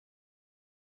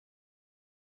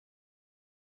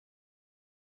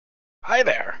Hi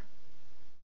there.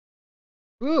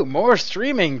 Ooh, more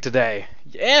streaming today.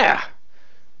 Yeah.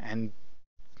 And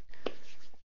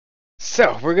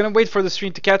so, we're gonna wait for the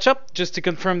stream to catch up, just to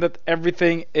confirm that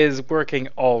everything is working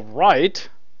all right.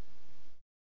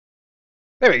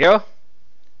 There we go.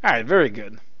 Alright, very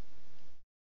good.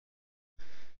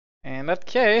 In that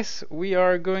case, we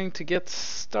are going to get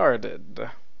started.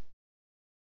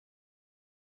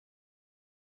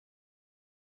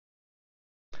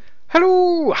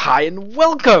 Hello, hi, and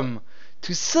welcome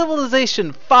to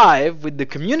Civilization 5 with the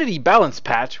Community Balance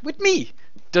Patch with me,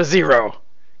 DeZero.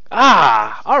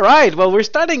 Alright, well, we're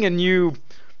starting a new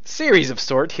series of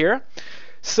sort here.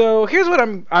 So here's what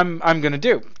I'm gonna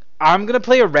do. I'm gonna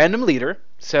play a random leader,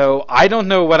 so I don't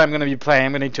know what I'm gonna be playing.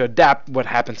 I'm gonna need to adapt what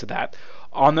happens to that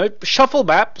on a shuffle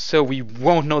map, so we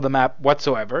won't know the map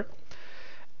whatsoever.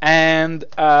 And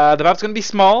the map's going to be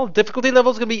small. Difficulty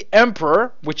level is going to be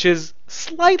Emperor, which is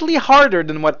slightly harder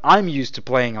than what I'm used to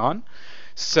playing on.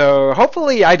 So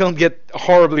hopefully I don't get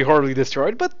horribly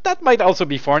destroyed, but that might also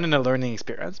be fun and a learning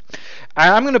experience.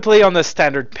 And I'm going to play on the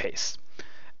standard pace.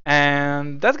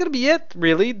 And that's going to be it,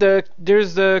 really.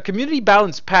 There's the community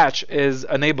balance patch is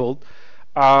enabled,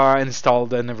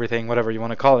 installed and everything, whatever you want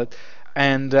to call it.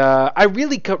 And I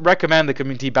really recommend the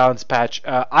community balance patch.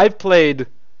 I've played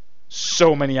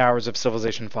so many hours of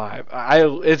Civilization 5.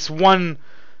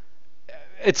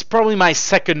 It's probably my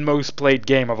second most played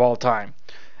game of all time,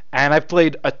 and I've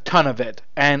played a ton of it.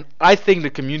 And I think the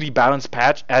community balance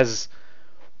patch has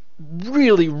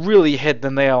really hit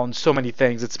the nail on so many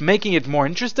things. It's making it more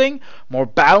interesting, more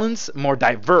balanced, more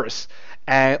diverse.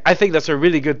 And I think that's a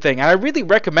really good thing. And I really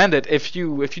recommend it if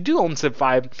you do own Civ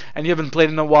 5 and you haven't played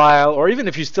in a while, or even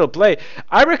if you still play.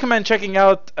 I recommend checking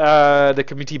out the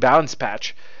community balance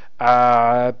patch.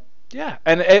 Yeah,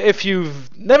 and if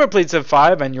you've never played Civ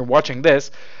 5 and you're watching this,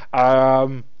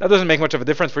 that doesn't make much of a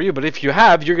difference for you, but if you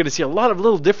have, you're going to see a lot of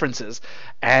little differences,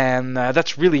 and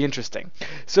that's really interesting.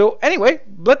 So anyway,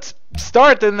 let's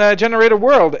start and generate a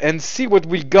world and see what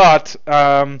we got.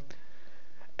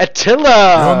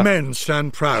 Attila! Your men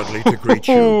stand proudly to greet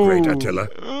you, great Attila.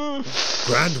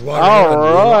 Grand warrior All and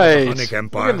ruler right. of the Hunnic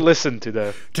Empire. We can listen to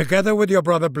that. Together with your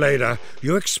brother Bleda,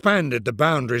 you expanded the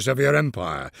boundaries of your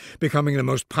empire, becoming the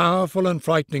most powerful and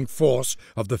frightening force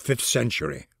of the 5th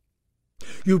century.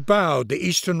 You bowed the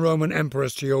Eastern Roman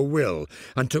emperors to your will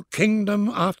and took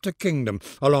kingdom after kingdom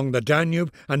along the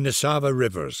Danube and Nisava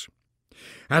rivers.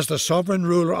 As the sovereign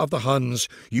ruler of the Huns,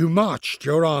 you marched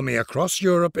your army across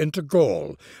Europe into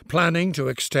Gaul, planning to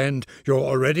extend your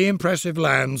already impressive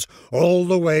lands all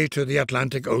the way to the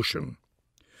Atlantic Ocean.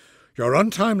 Your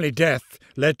untimely death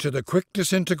led to the quick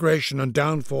disintegration and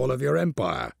downfall of your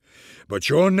empire, but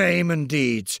your name and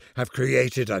deeds have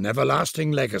created an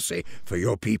everlasting legacy for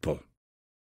your people.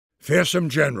 Fearsome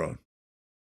General,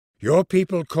 your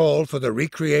people call for the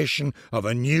recreation of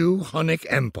a new Hunnic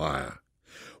Empire.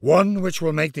 One which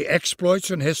will make the exploits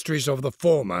and histories of the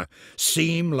former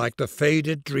seem like the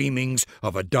faded dreamings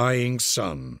of a dying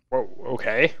sun. Whoa,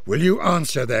 okay. Will you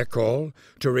answer their call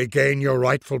to regain your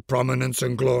rightful prominence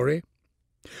and glory?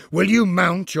 Will you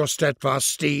mount your steadfast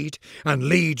steed and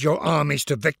lead your armies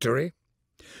to victory?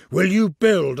 Will you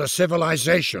build a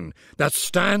civilization that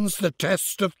stands the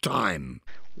test of time?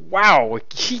 Wow,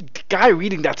 the guy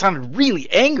reading that sounded really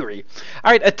angry.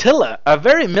 Alright, Attila, a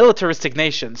very militaristic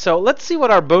nation. So let's see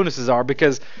what our bonuses are,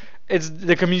 because it's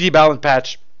the community balance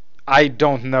patch. I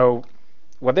don't know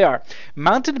what they are.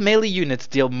 Mounted melee units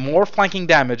deal more flanking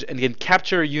damage and can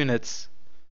capture units,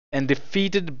 and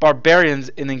defeated barbarians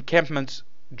in encampments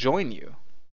join you.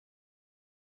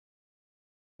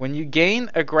 When you gain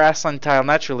a grassland tile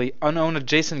naturally, unowned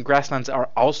adjacent grasslands are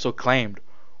also claimed.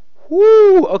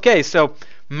 Woo! Okay, so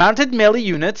mounted melee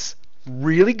units,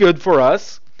 really good for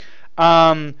us.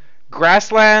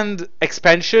 Grassland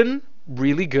expansion,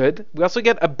 really good. We also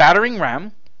get a battering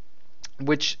ram,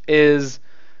 which is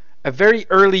a very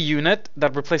early unit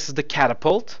that replaces the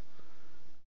catapult.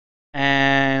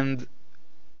 And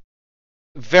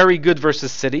very good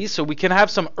versus cities. So we can have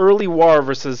some early war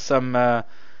versus some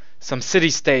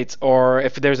city-states, or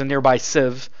if there's a nearby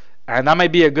civ. And that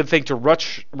might be a good thing to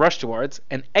rush towards.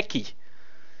 An Eki.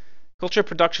 Culture,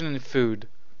 production, and food.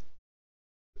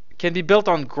 Can be built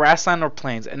on grassland or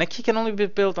plains. An Eki can only be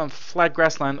built on flat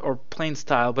grassland or plain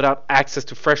style without access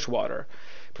to fresh water.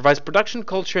 Provides production,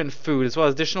 culture, and food, as well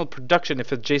as additional production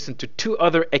if adjacent to 2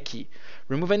 other Eki.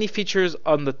 Remove any features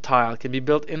on the tile. Can be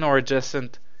built in or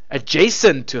adjacent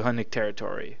to Hunnic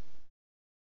territory.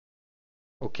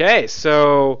 Okay,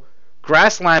 so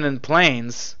grassland and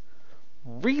plains.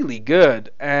 Really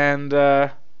good. And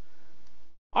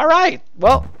alright,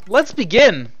 well, let's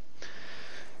begin.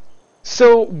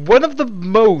 So one of the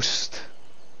most,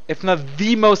 if not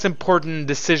the most important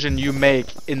decision you make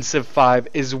in Civ 5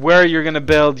 is where you're going to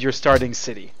build your starting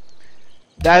city.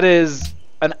 That is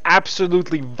an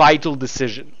absolutely vital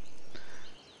decision.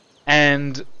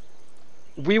 And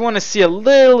we want to see a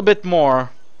little bit more.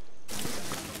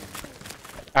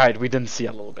 Alright, we didn't see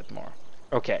a little bit more.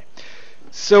 Okay.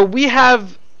 So we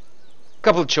have a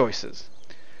couple of choices.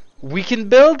 We can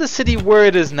build the city where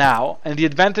it is now, and the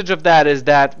advantage of that is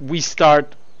that we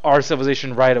start our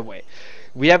civilization right away.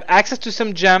 We have access to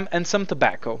some gem and some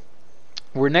tobacco.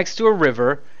 We're next to a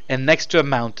river and next to a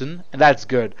mountain, and that's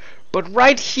good. But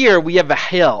right here we have a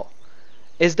hill.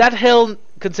 Is that hill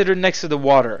considered next to the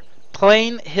water?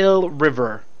 Plain, hill,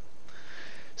 river.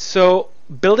 So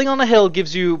building on a hill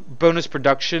gives you bonus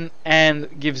production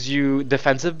and gives you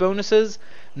defensive bonuses.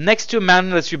 Next to a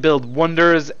mountain lets you build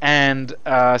wonders and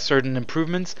certain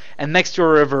improvements, and next to a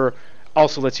river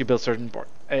also lets you build certain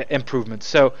improvements.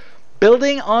 So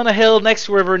building on a hill next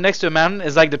to a river next to a mountain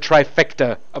is like the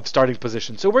trifecta of starting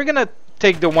position. So we're gonna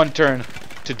take the one turn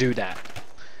to do that,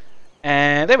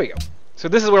 and there we go. So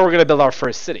this is where we're gonna build our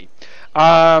first city.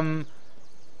 I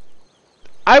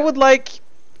would like,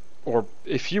 or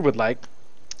if you would like,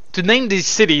 to name these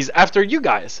cities after you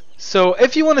guys. So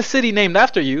if you want a city named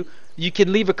after you, you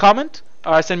can leave a comment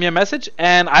or send me a message,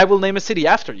 and I will name a city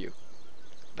after you.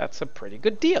 That's a pretty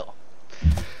good deal.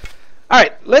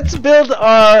 Alright, let's build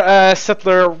our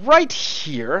settler right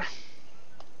here.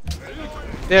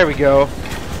 There we go.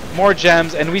 More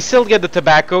gems, and we still get the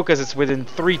tobacco because it's within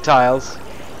 3 tiles.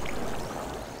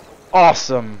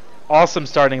 Awesome. Awesome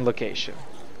starting location.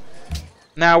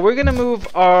 Now we're gonna move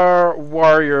our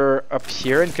warrior up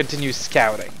here and continue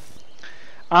scouting.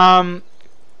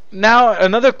 Now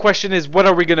another question is, what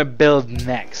are we gonna build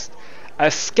next?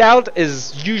 A scout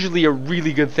is usually a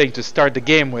really good thing to start the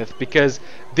game with because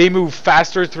they move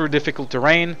faster through difficult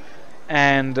terrain,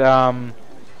 and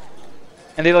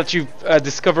they let you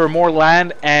discover more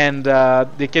land, and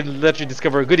they can let you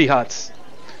discover goodie huts,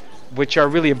 which are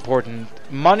really important.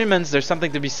 Monuments, there's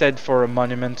something to be said for a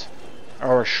monument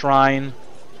or a shrine,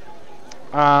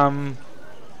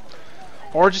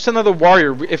 or just another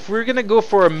warrior. If we're gonna go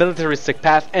for a militaristic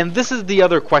path, and this is the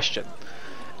other question,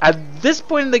 at this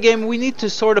point in the game we need to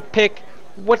sort of pick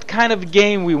what kind of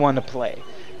game we want to play.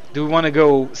 Do we want to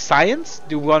go science?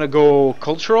 Do we want to go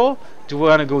cultural? Do we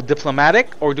want to go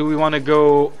diplomatic? Or do we want to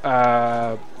go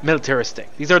militaristic?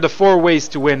 These are the 4 ways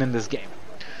to win in this game.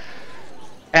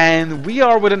 And we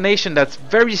are with a nation that's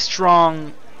very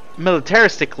strong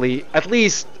militaristically, at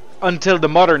least until the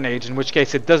modern age, in which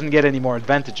case it doesn't get any more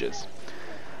advantages.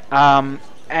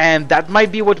 And that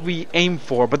might be what we aim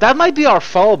for, but that might be our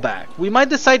fallback. We might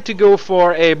decide to go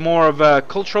for a more of a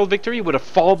cultural victory with a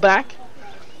fallback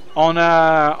on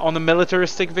a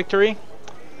militaristic victory.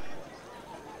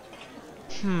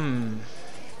 I'm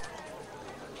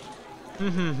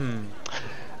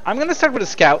gonna start with a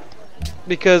scout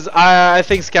because I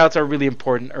think scouts are really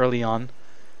important early on.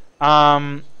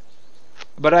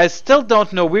 But I still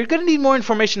don't know. We're gonna need more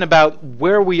information about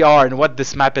where we are and what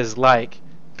this map is like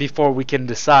before we can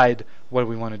decide what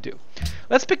we want to do.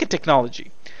 Let's pick a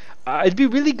technology. It'd be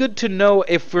really good to know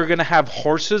if we're gonna have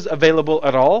horses available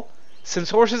at all,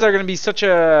 since horses are gonna be such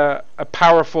a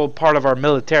powerful part of our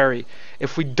military.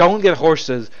 If we don't get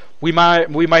horses, we might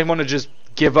want to just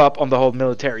give up on the whole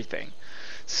military thing.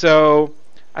 So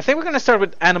I think we're gonna start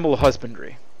with animal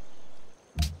husbandry.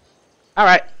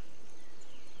 Alright.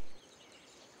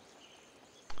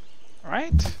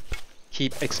 Alright.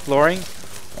 Keep exploring.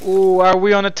 Ooh, are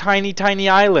we on a tiny, tiny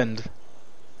island?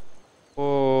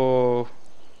 Oh.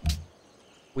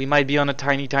 We might be on a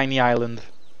tiny, tiny island.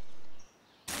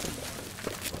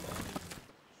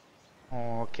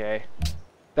 Oh, okay.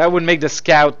 That would make the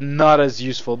scout not as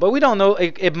useful, but we don't know.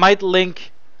 It might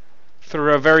link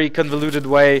through a very convoluted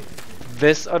way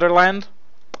this other land.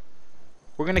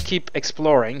 We're gonna keep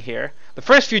exploring here. The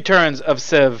first few turns of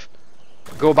Civ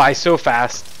go by so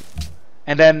fast,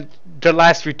 and then the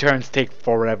last few turns take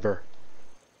forever.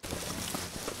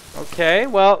 Okay,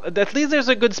 well, at least there's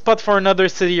a good spot for another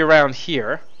city around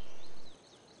here.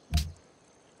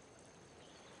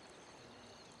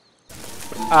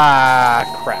 Ah,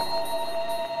 crap.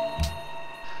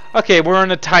 Okay, we're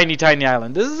on a tiny, tiny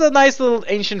island. This is a nice little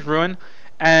ancient ruin,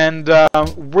 and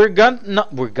we're not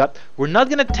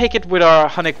gonna take it with our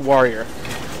Hunnic warrior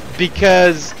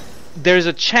because there's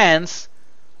a chance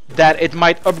that it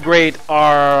might upgrade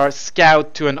our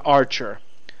scout to an archer.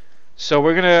 So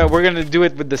we're gonna do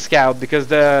it with the scout because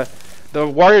the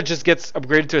warrior just gets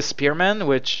upgraded to a spearman,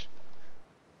 which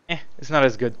it's not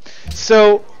as good.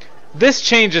 So this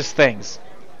changes things.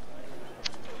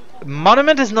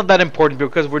 Monument is not that important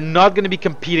because we're not going to be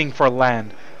competing for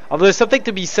land. Although there's something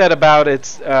to be said about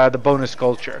its the bonus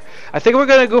culture. I think we're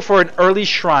going to go for an early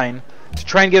shrine to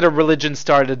try and get a religion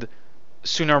started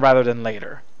sooner rather than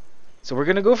later. So we're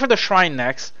going to go for the shrine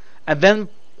next, and then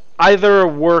either a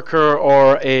worker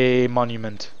or a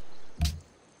monument.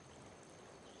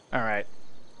 Alright.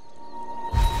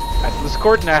 Attila's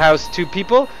court now house 2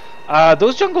 people.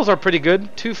 Those jungles are pretty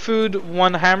good. 2 food,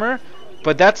 1 hammer.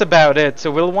 But that's about it.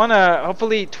 So we'll want to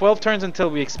hopefully 12 turns until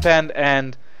we expand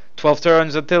and 12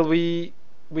 turns until we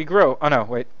grow. Oh no,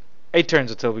 wait. 8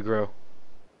 turns until we grow.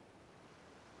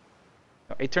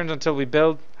 No, 8 turns until we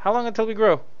build. How long until we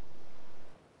grow?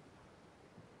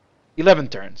 11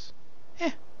 turns.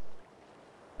 Eh.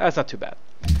 That's not too bad.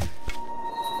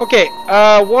 Okay,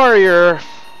 warrior.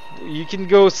 You can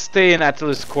go stay in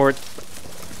Attila's court.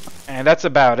 And that's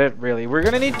about it, really. We're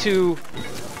going to need to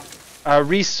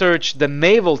research the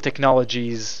naval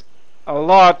technologies a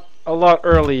lot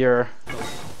earlier.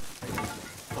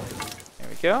 There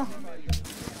we go.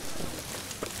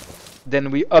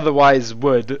 Than we otherwise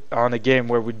would on a game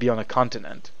where we'd be on a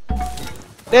continent.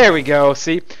 There we go,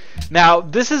 see? Now,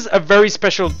 this is a very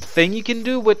special thing you can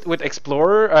do with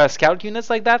Explorer scout units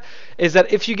like that, is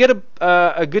that if you get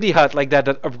a goodie hut like that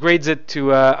that upgrades it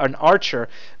to an archer,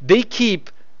 they keep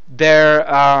their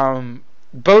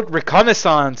both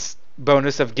reconnaissance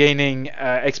bonus of gaining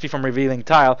XP from revealing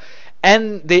tile,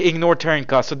 and they ignore terrain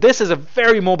cost. So this is a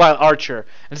very mobile archer,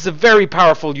 and it's a very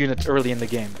powerful unit early in the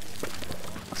game.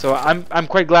 So I'm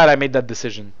quite glad I made that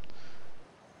decision.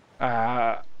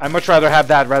 I'd much rather have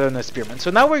that rather than a spearman. So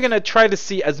now we're going to try to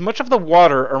see as much of the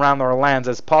water around our lands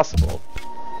as possible.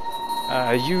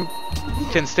 You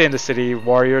can stay in the city,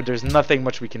 warrior. There's nothing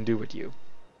much we can do with you.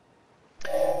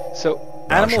 So,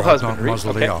 animal husbandry. Not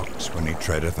muzzle the ox when he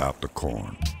treadeth out the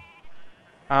corn.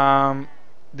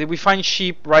 Did we find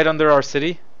sheep right under our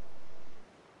city?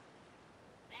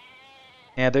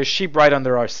 Yeah, there's sheep right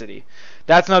under our city.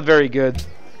 That's not very good.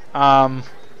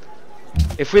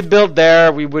 If we'd built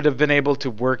there, we would have been able to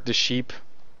work the sheep,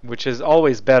 which is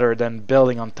always better than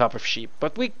building on top of sheep.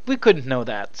 But we couldn't know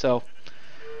that, so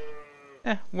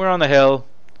we're on the hill.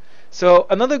 So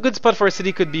another good spot for a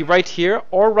city could be right here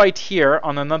or right here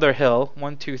on another hill.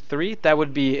 1, 2, 3. That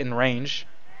would be in range.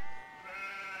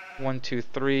 1, 2,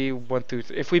 3. 1, 2,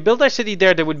 3. If we build our city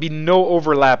there, there would be no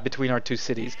overlap between our 2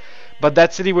 cities. But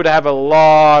that city would have a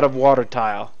lot of water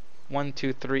tile. 1,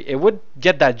 2, 3. It would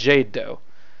get that jade though.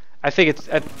 I think it's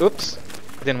oops,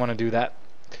 didn't want to do that.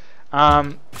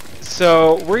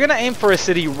 So we're gonna aim for a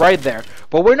city right there,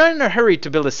 but we're not in a hurry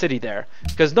to build a city there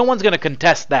because no one's gonna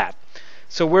contest that.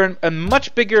 So we're in a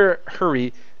much bigger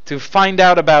hurry to find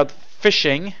out about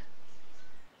fishing,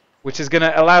 which is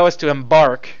gonna allow us to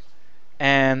embark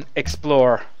and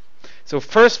explore. So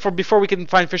first, before we can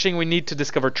find fishing, we need to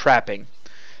discover trapping.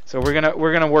 So we're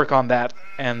gonna work on that,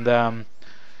 and then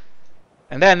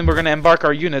we're gonna embark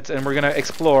our units and we're gonna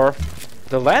explore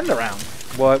the land around.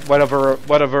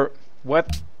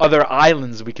 What other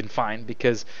islands we can find,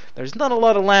 because there's not a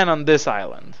lot of land on this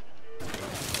island.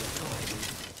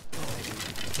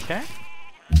 Okay.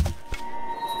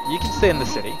 You can stay in the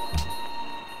city.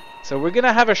 So we're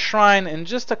gonna have a shrine in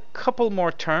just a couple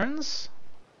more turns.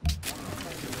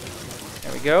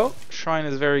 There we go. Shrine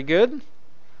is very good.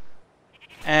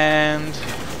 And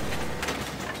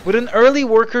would an early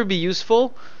worker be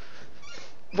useful?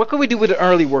 What could we do with an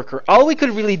early worker? All we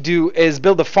could really do is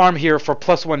build a farm here for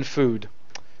 +1 food.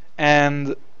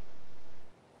 And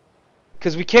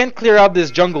because we can't clear out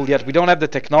this jungle yet, we don't have the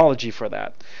technology for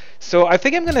that. So I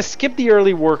think I'm going to skip the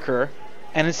early worker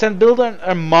and instead build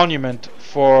a monument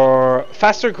for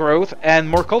faster growth and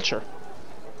more culture.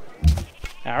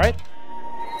 Alright.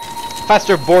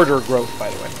 Faster border growth, by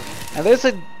the way. And there's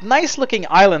a nice looking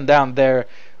island down there.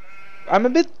 I'm a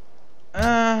bit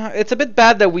it's a bit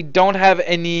bad that we don't have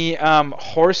any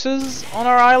horses on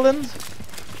our island,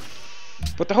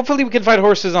 but hopefully we can find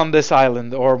horses on this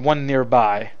island or one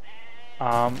nearby.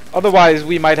 Otherwise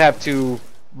we might have to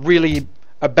really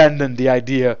abandon the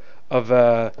idea of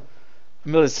a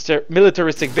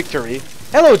militaristic victory.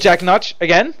 Hello, Jack Notch,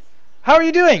 again. How are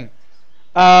you doing?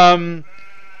 And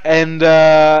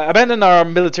abandon our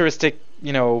militaristic,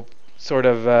 you know, sort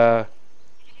of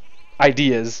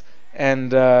ideas.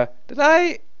 And did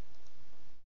I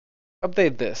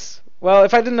update this? Well,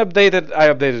 if I didn't update it, I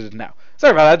updated it now.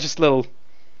 Sorry about that, just little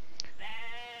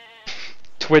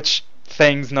Twitch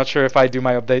things, not sure if I do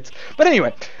my updates. But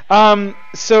anyway,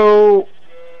 so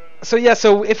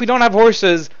if we don't have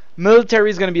horses, military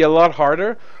is going to be a lot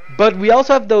harder. But we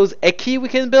also have those Eki we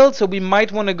can build, so we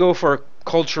might want to go for a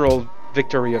cultural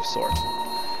victory of sorts.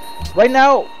 Right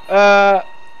now,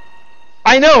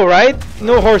 I know, right?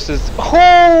 No horses.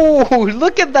 Oh,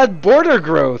 look at that border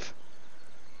growth.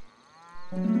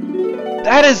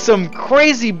 That is some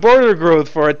crazy border growth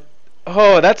for it.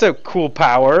 Oh, that's a cool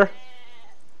power.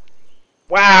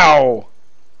 Wow.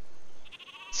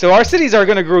 So our cities are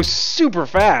gonna grow super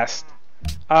fast.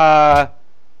 I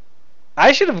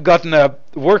should have gotten a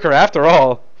worker after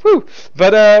all. Whew.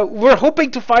 But we're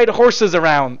hoping to find horses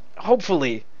around.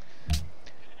 Hopefully.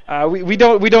 We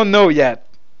don't know yet.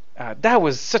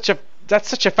 That's such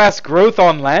a fast growth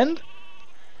on land.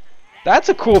 That's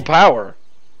a cool power.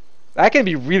 That can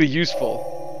be really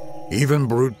useful. Even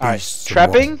brute beasts.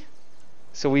 Trapping.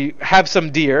 So we have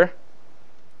some deer.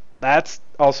 That's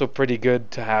also pretty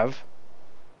good to have.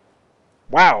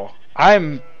 Wow.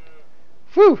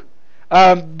 Whew.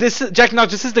 Jack, now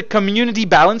this is the community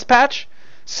balance patch.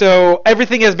 So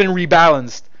everything has been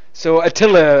rebalanced. So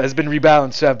Attila has been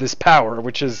rebalanced to have this power,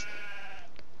 which is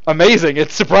amazing.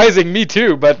 It's surprising me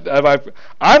too, but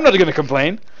I'm not gonna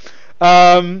complain.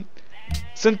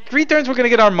 So in 3 turns we're gonna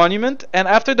get our monument, and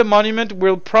after the monument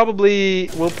we'll probably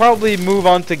move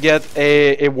on to get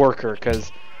a worker,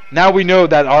 because now we know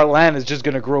that our land is just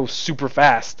gonna grow super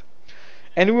fast.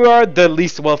 And we are the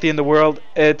least wealthy in the world.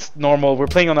 It's normal. We're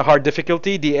playing on a hard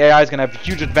difficulty. The AI is gonna have a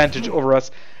huge advantage over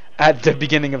us at the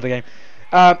beginning of the game.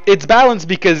 It's balanced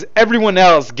because everyone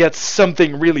else gets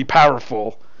something really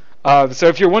powerful. So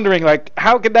if you're wondering, like,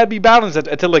 how can that be balanced that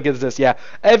Attila gets this? Yeah,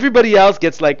 everybody else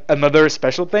gets, like, another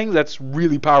special thing that's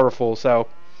really powerful. So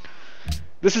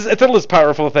this is Attila's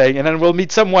powerful thing, and then we'll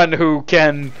meet someone who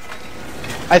can...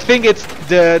 I think it's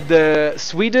the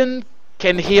Sweden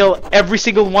can heal every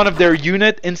single one of their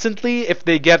unit instantly if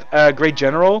they get a great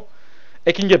general.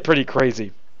 It can get pretty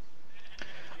crazy.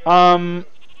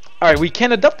 Alright, we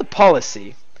can adopt the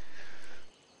policy.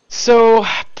 So,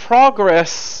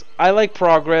 progress, I like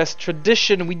progress.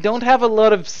 Tradition, we don't have a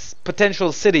lot of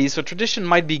potential cities, so tradition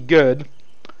might be good.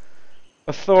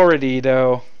 Authority,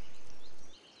 though.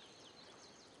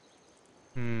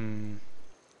 And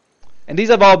these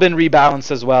have all been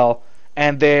rebalanced as well.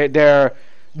 And they're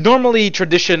normally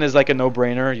tradition is like a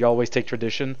no-brainer. You always take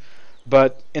tradition.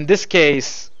 But in this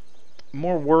case,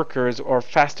 more workers or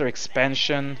faster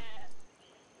expansion.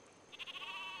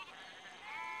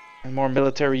 And more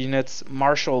military units,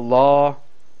 martial law.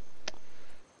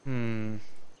 I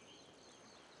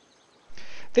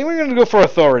think we're gonna go for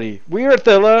authority. We're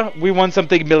Attila, we want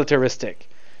something militaristic.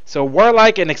 So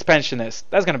warlike and expansionist,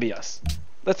 that's gonna be us.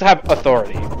 Let's have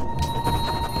authority.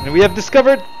 And we have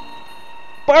discovered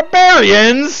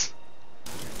barbarians!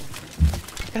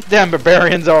 Goddamn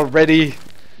barbarians already.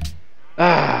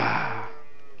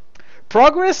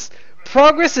 Progress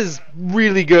is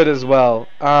really good as well.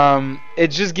 It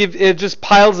just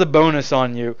piles a bonus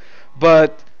on you.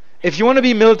 But if you want to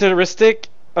be militaristic,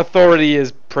 authority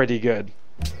is pretty good.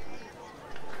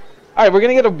 Alright, we're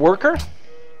gonna get a worker.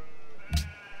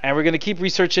 And we're gonna keep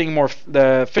researching more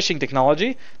the fishing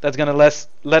technology. That's gonna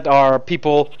let our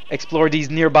people explore these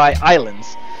nearby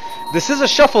islands. This is a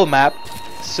shuffle map,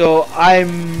 so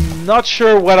I'm not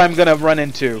sure what I'm gonna run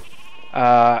into.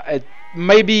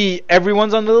 Maybe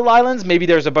everyone's on little islands. Maybe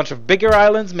there's a bunch of bigger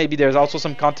islands. Maybe there's also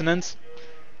some continents.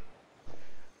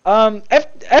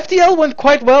 FTL went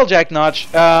quite well, Jack Notch.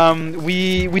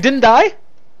 We didn't die,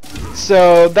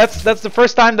 so that's the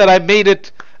first time that I made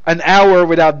it an hour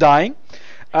without dying.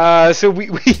 So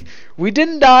we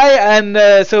didn't die,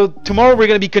 and so tomorrow we're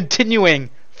gonna be continuing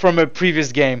from a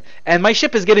previous game. And my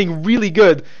ship is getting really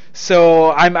good,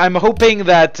 so I'm hoping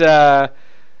that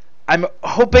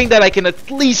I can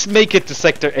at least make it to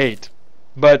Sector 8.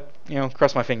 But, you know,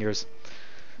 cross my fingers.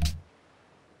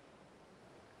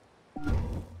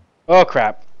 Oh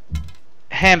crap.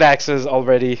 Hand axes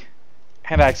already.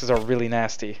 Hand axes are really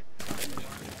nasty.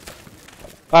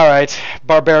 Alright,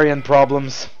 barbarian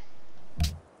problems.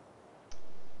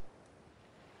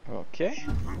 Okay.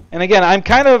 And again, I'm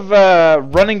kind of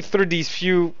running through these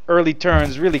few early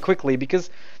turns really quickly because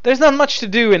there's not much to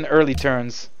do in early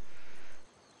turns.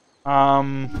 We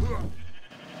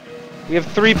have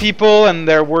 3 people and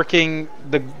they're working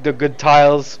the good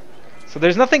tiles, so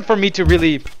there's nothing for me to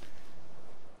really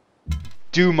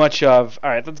do much of.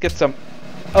 Alright, let's get some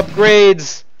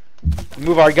upgrades.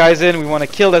 Move our guys in. We want to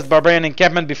kill this barbarian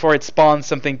encampment before it spawns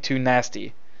something too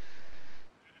nasty.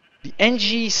 The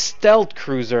NG stealth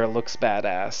cruiser looks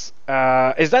badass.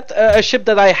 Is that a ship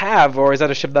that I have, or is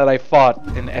that a ship that I fought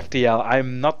in FTL?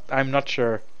 I'm not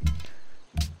sure.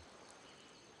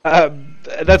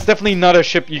 That's definitely not a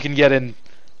ship you can get in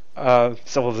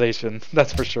Civilization.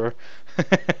 That's for sure.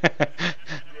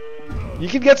 You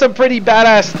can get some pretty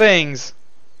badass things.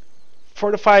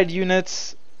 Fortified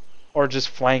units, or just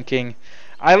flanking.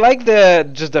 I like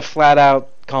just the flat out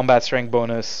combat strength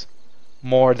bonus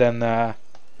more than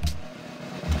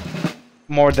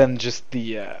just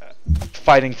the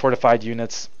fighting fortified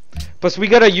units. Plus we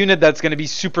got a unit that's going to be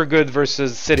super good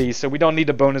versus cities, so we don't need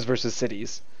a bonus versus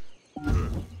cities.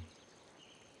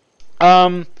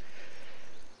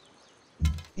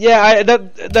 Yeah,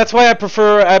 that's why I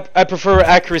prefer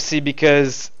accuracy,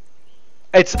 because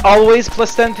it's always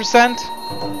plus 10%.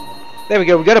 There we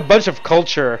go. We got a bunch of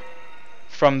culture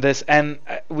from this, and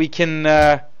we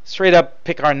can straight up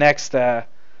pick our next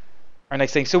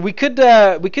thing. So we could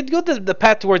go the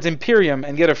path towards Imperium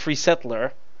and get a free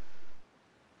settler,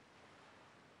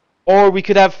 or we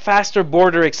could have faster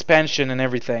border expansion and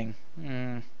everything.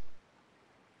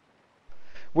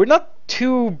 We're not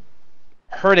too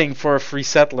hurting for a free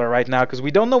settler right now because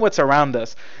we don't know what's around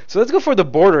us. So let's go for the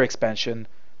border expansion.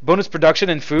 Bonus production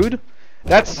and food.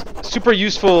 That's super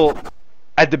useful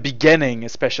at the beginning,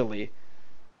 especially.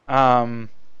 But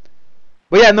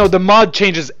yeah, no, the mod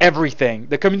changes everything.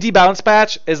 The community balance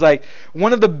patch is like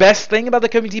one of the best thing about the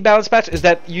community balance patch is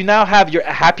that you now have your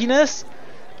happiness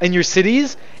in your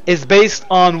cities is based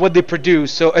on what they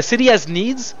produce. So a city has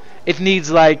needs. It needs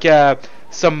like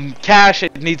some cash,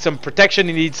 it needs some protection,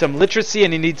 it needs some literacy,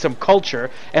 and it needs some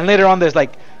culture. And later on there's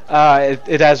like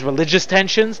it has religious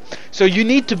tensions. So you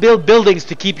need to build buildings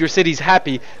to keep your cities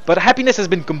happy. But happiness has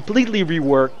been completely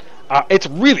reworked. It's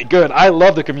really good. I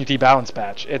love the community balance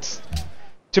patch.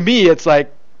 To me it's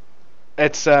like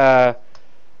it's I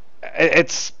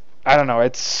don't know,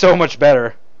 it's so much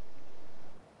better.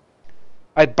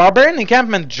 Alright, Barbarian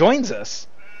Encampment joins us.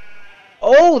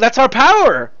 Oh, that's our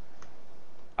power!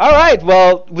 Alright,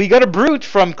 well, we got a brute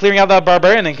from clearing out that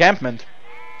Barbarian Encampment.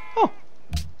 Oh,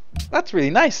 that's really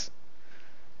nice.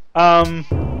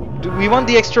 Do we want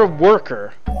the extra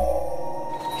worker?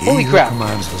 Holy crap.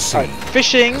 Commands the sea, right,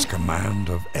 fishing. has command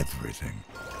of everything.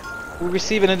 We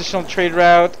receive an additional trade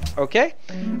route. Okay.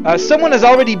 Someone has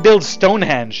already built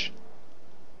Stonehenge.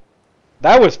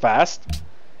 That was fast.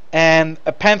 And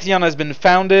a pantheon has been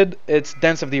founded. It's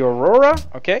Dance of the Aurora.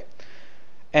 Okay.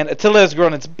 And Attila has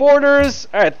grown its borders.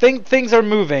 Alright, things are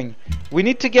moving. We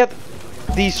need to get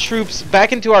these troops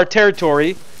back into our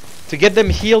territory to get them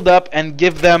healed up and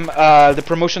give them the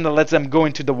promotion that lets them go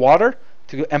into the water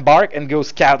to embark and go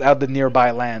scout out the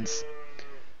nearby lands.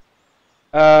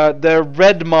 The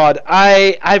red mod.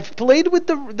 I've played with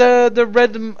the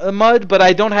red mod, but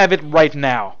I don't have it right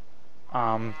now.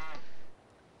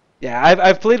 Yeah,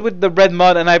 I've played with the red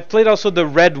mod, and I've played also the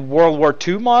red World War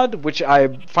II mod, which I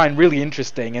find really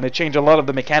interesting, and it changed a lot of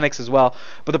the mechanics as well.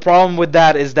 But the problem with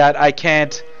that is that I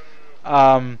can't,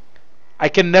 I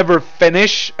can never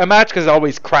finish a match because it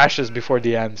always crashes before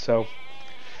the end. So,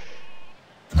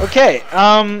 okay,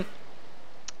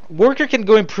 worker can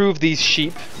go improve these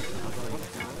sheep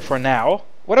for now.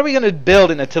 What are we gonna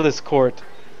build in Attila's court?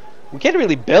 We can't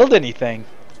really build anything.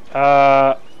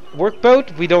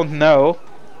 Workboat, we don't know.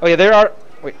 Oh yeah, there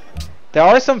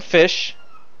are some fish,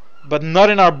 but not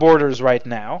in our borders right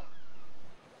now.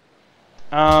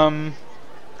 An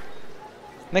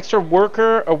extra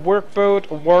worker, a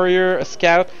workboat, a warrior, a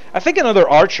scout. I think another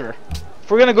archer. If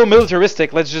we're gonna go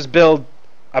militaristic, let's just build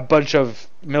a bunch of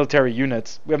military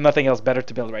units. We have nothing else better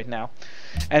to build right now.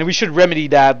 And we should remedy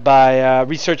that by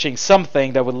researching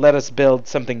something that would let us build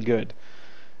something good.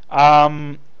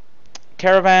 Caravan,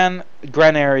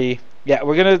 granary. Yeah,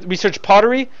 we're gonna research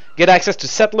pottery, get access to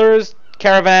settlers,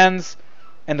 caravans,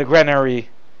 and the granary.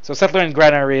 So settler and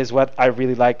granary is what I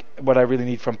really like, what I really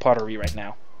need from pottery right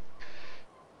now.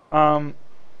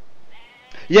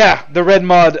 Yeah, the red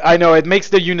mod, I know, it makes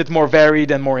the unit more varied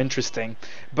and more interesting.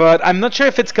 But I'm not sure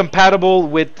if it's compatible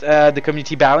with the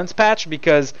community balance patch,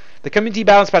 because the community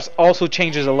balance patch also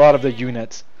changes a lot of the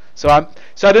units. So I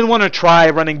didn't want to try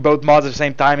running both mods at the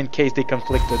same time in case they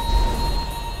conflicted.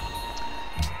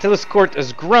 Attila's court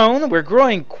has grown. We're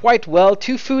growing quite well.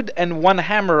 2 food and 1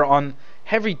 hammer on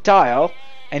every tile.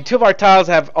 And 2 of our tiles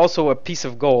have also a piece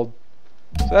of gold.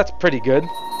 So that's pretty good.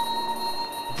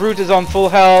 Brute is on full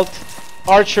health.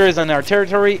 Archer is on our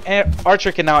territory.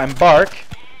 Archer can now embark.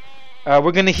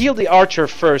 We're going to heal the archer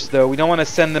first, though. We don't want to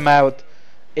send him out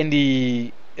in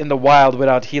the wild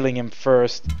without healing him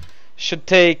first. Should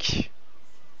take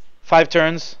 5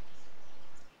 turns.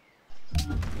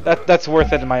 That's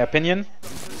worth it in my opinion.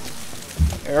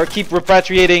 Or keep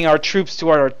repatriating our troops to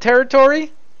our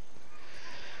territory.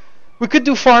 We could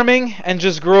do farming and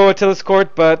just grow Attila's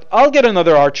court, but I'll get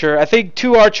another archer. I think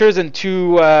 2 archers and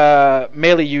 2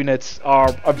 melee units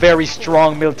are a very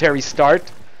strong military start,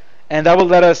 and that will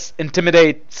let us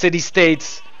intimidate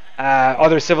city-states,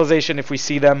 other civilization if we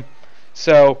see them.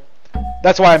 So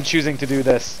that's why I'm choosing to do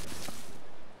this.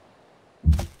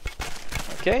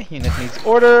 Okay, unit needs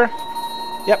order.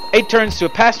 Yep, 8 turns to a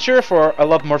pasture for a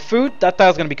lot more food. That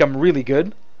tile's gonna become really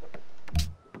good.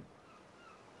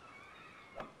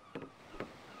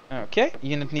 Okay,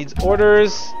 unit needs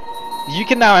orders. You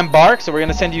can now embark, so we're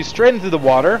gonna send you straight into the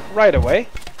water right away.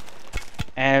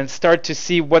 And start to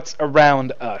see what's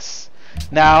around us.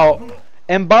 Now,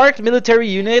 embarked military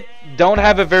unit don't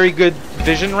have a very good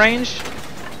vision range.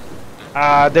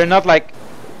 They're not like...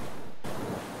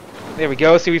 There we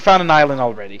go, see we found an island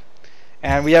already.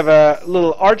 And we have a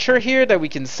little archer here that we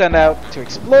can send out to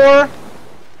explore.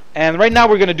 And right now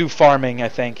we're gonna do farming, I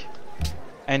think.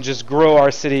 And just grow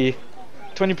our city.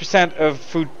 20% of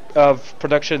food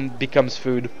production becomes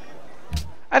food.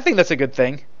 I think that's a good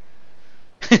thing.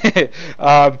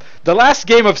 The last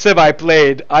game of Civ I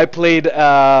played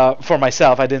for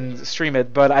myself. I didn't stream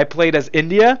it, but I played as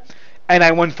India, and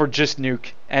I went for just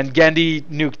nuke. And Gandhi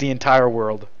nuked the entire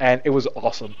world, and it was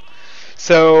awesome.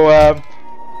 So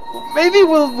maybe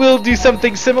we'll do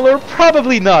something similar.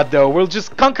 Probably not, though. We'll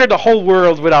just conquer the whole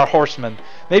world with our horsemen.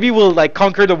 Maybe we'll like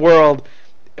conquer the world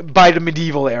by the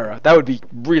medieval era. That would be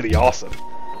really awesome.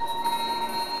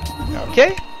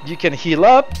 Okay, you can heal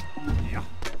up.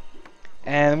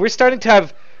 And we're starting to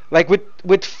have, like,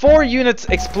 with 4 units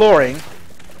exploring,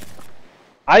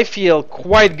 I feel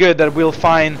quite good that we'll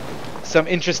find some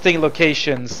interesting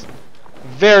locations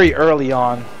very early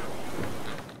on.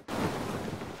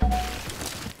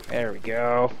 There we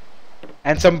go.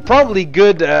 And some probably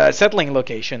good settling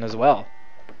location as well.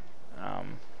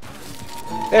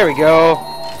 There we go.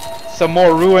 Some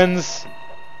more ruins.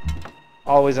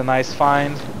 Always a nice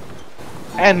find.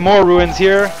 And more ruins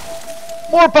here.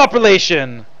 More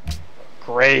population!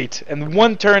 Great. And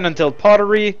 1 turn until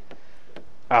pottery.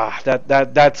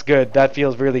 That's good. That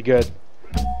feels really good.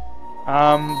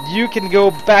 You can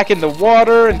go back in the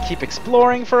water and keep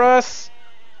exploring for us.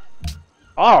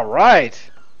 Alright.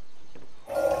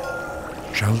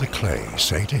 Shall the clay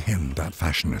say to him that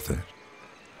fashioneth it?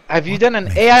 Have you done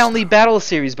an AI-only battle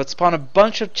series but spawned a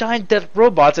bunch of giant death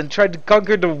robots and tried to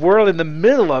conquer the world in the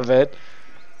middle of it?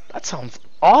 That sounds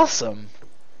awesome.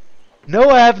 No,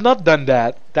 I have not done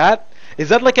that. Is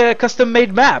that like a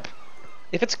custom-made map?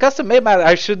 If it's a custom-made map,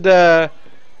 I should download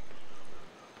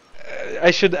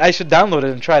it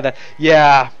and try that.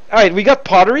 Yeah. All right, we got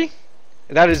pottery.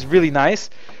 That is really nice.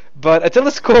 But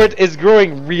Attila's court is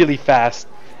growing really fast.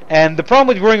 And the problem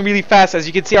with growing really fast, as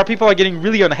you can see, our people are getting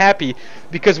really unhappy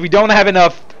because we don't have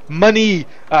enough money.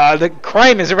 The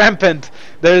crime is rampant.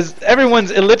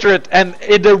 Everyone's illiterate and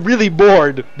they're really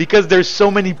bored because there's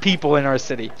so many people in our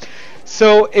city.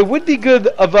 So it would be good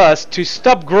of us to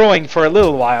stop growing for a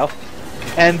little while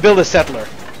and build a settler.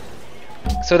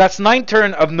 So that's 9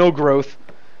 turn of no growth,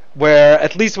 where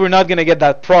at least we're not going to get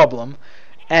that problem.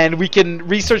 And we can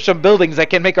research some buildings that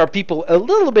can make our people a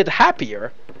little bit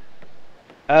happier.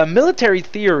 Military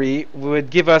theory would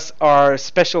give us our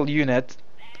special unit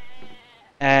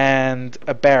and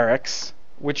a barracks,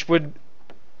 which would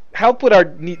help with our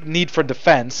need for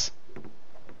defense.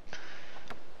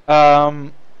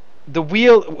 The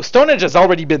wheel Stonehenge has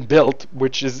already been built,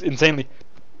 which is insanely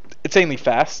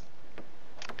fast.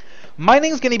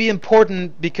 Mining is going to be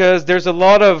important because there's a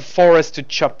lot of forest to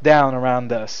chop down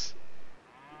around us.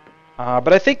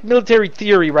 But I think military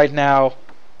theory right now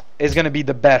is going to be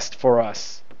the best for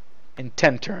us in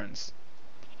 10 turns.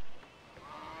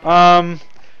 Yeah,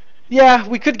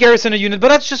 we could garrison a unit, but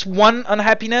that's just 1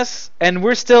 unhappiness, and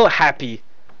we're still happy.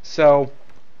 So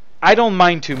I don't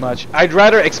mind too much. I'd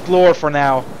rather explore for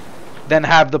now than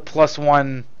have the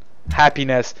 +1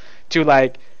 happiness to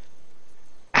like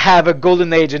have a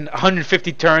golden age in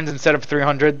 150 turns instead of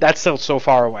 300. That's still so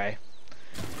far away.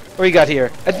 What we got here?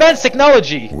 Advanced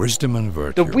technology. Wisdom and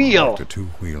virtue. The wheel. Like the 2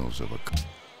 wheels of a...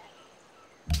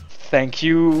 Thank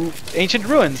you, ancient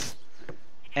ruins.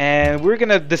 And we're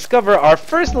gonna discover our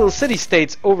first little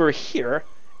city-states over here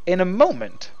in a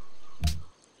moment.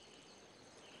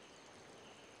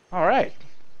 Alright.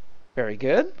 Very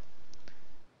good.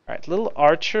 Alright, little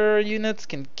archer units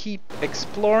can keep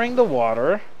exploring the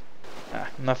water.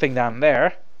 Nothing down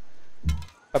there.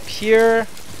 Up here.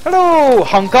 Hello,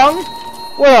 Hong Kong!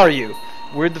 Where are you?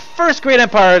 We're the first great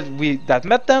empire that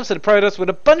met them, so they provided us with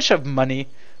a bunch of money.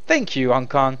 Thank you, Hong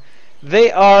Kong.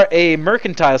 They are a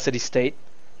mercantile city-state.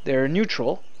 They're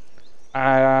neutral.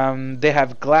 They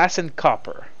have glass and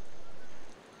copper.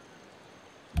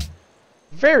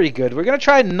 Very good. We're going to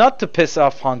try not to piss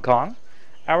off Hong Kong.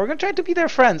 And we're going to try to be their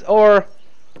friends. Or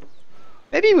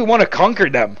maybe we want to conquer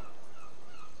them.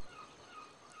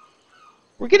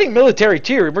 We're getting military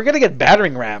tier. We're going to get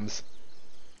battering rams.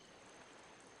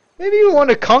 Maybe we want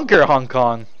to conquer Hong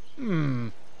Kong.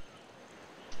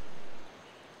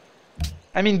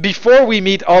 I mean, before we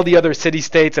meet all the other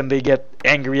city-states and they get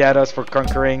angry at us for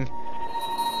conquering.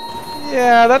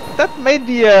 Yeah, that may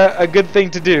be a good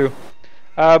thing to do.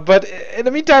 But in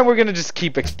the meantime, we're gonna just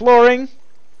keep exploring.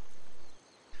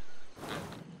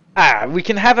 We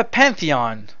can have a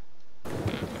pantheon.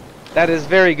 That is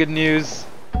very good news.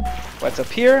 What's up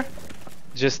here?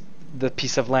 Just the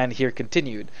piece of land here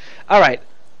continued. Alright.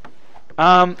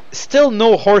 Still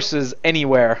no horses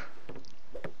anywhere.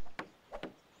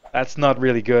 That's not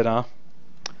really good, huh?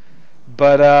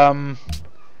 But,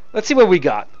 let's see what we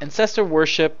got. Ancestor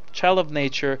worship, child of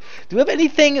nature. Do we have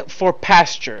anything for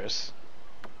pastures?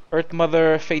 Earth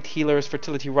Mother, Fate Healers,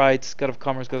 Fertility Rites, God of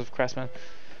Commerce, God of Craftsmen.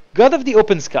 God of the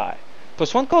Open Sky.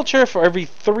 +1 culture for every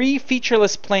 3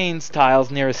 featureless plains tiles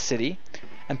near a city.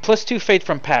 And +2 fate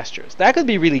from pastures. That could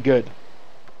be really good.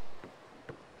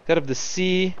 God of the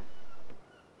Sea.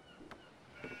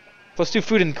 +2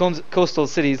 food in coastal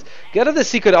cities. God of the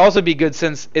Sea could also be good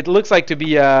since it looks like to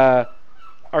be a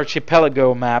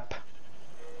archipelago map.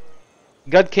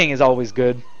 God King is always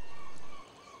good.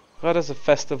 God as a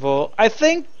festival. I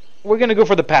think we're gonna go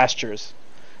for the pastures.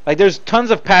 Like, there's tons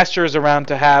of pastures around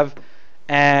to have,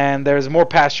 and there's more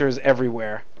pastures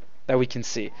everywhere that we can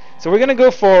see. So we're gonna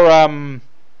go for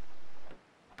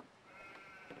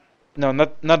no,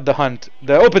 not the hunt,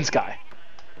 the open sky.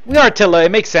 We are Attila.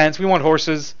 It makes sense. We want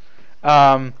horses.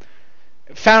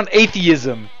 Found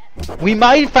atheism. We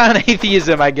might found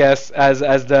atheism, I guess,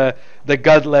 as the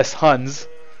godless Huns.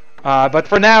 But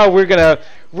for now, we're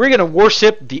gonna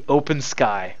worship the open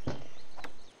sky.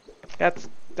 That's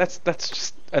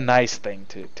just a nice thing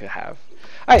to have.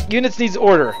 All right, units needs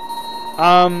order.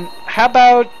 How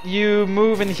about you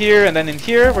move in here and then in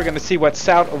here? We're gonna see what's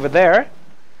out over there.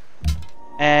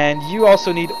 And you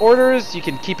also need orders. You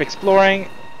can keep exploring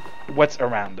what's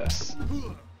around us.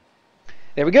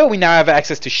 There we go. We now have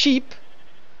access to sheep.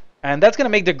 And that's going to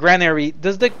make the granary...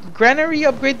 Does the granary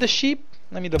upgrade the sheep?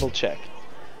 Let me double check.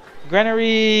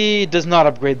 Granary does not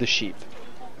upgrade the sheep.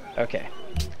 Okay.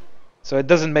 So it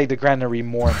doesn't make the granary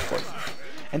more important.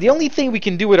 And the only thing we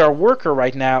can do with our worker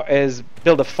right now is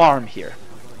build a farm here.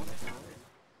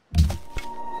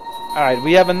 Alright,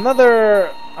 we have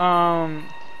another...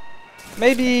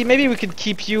 Maybe we could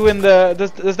keep you in the...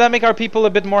 Does that make our people a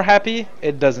bit more happy?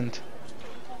 It doesn't.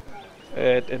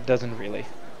 It doesn't really.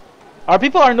 Our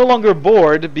people are no longer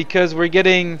bored because we're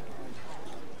getting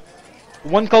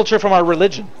 1 culture from our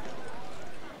religion.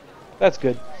 That's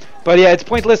good. But yeah, it's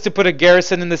pointless to put a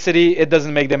garrison in the city. It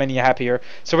doesn't make them any happier.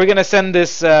 So we're gonna send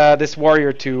this this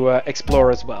warrior to explore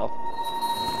as well.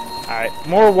 Alright,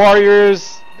 more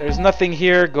warriors. There's nothing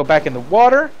here. Go back in the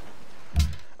water.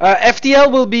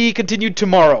 FTL will be continued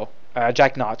tomorrow,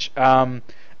 Jack Notch. I'm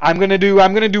gonna do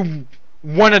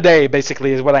 1 a day,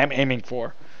 basically, is what I'm aiming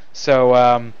for. So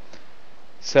I'm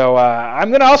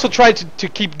gonna also try to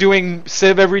keep doing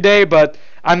Civ every day, but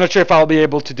I'm not sure if I'll be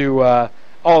able to do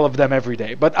all of them every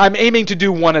day. But I'm aiming to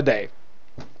do 1 a day.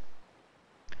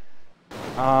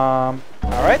 All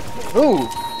right. Ooh,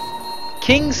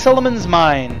 King Solomon's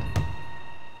Mine.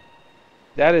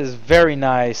 That is very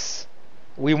nice.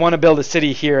 We want to build a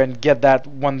city here and get that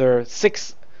wonder.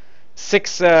 3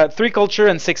 culture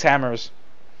and 6 hammers.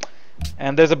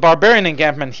 And there's a barbarian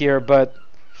encampment here, but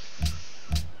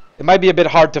it might be a bit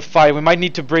hard to fight. We might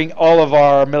need to bring all of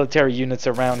our military units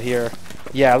around here.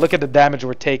 Yeah, look at the damage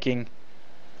we're taking.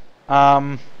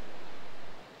 Oh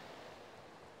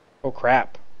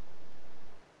crap.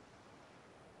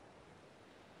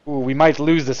 Ooh, we might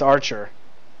lose this archer.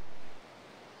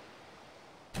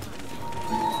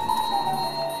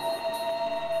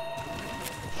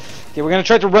 Okay, we're gonna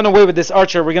try to run away with this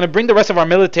archer. We're gonna bring the rest of our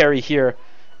military here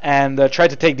and try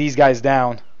to take these guys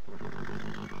down.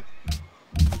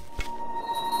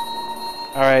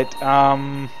 Alright,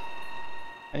 I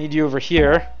need you over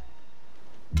here.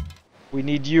 We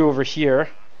need you over here.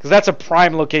 Because that's a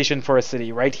prime location for a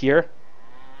city, right here.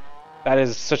 That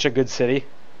is such a good city.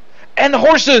 And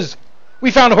horses!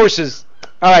 We found horses!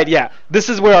 Alright, yeah. This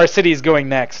is where our city is going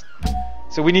next.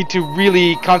 So we need to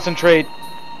really concentrate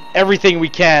everything we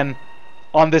can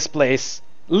on this place.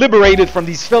 Liberated from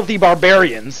these filthy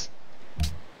barbarians.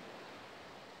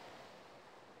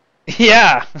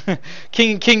 Yeah!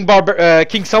 King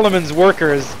Solomon's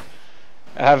workers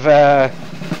have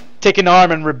taken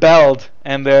arm and rebelled,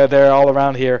 and they're all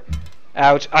around here.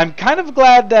 Ouch. I'm kind of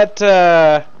glad that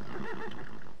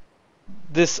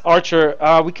this archer,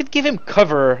 we could give him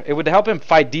cover. It would help him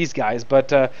fight these guys,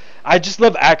 but I just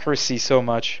love accuracy so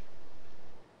much.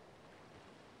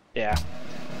 Yeah.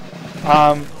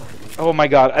 Oh my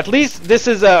god. At least this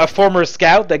is a former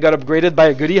scout that got upgraded by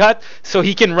a goody hut, so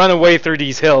he can run away through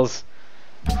these hills.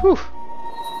 Whew.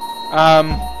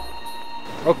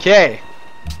 Okay.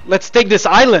 Let's take this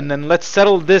island and let's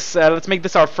settle this. Let's make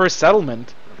this our first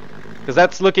settlement. Because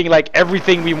that's looking like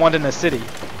everything we want in a city.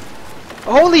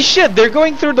 Holy shit, they're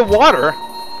going through the water.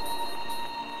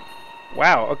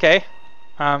 Wow, okay.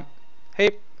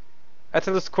 Hey,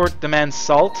 Attila's court demands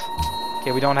salt.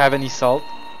 Okay, we don't have any salt.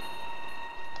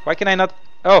 Why can I not...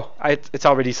 Oh, it's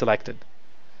already selected.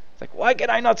 It's like, why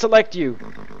can I not select you?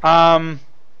 Do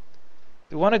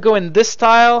we want to go in this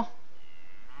tile?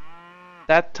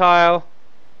 That tile?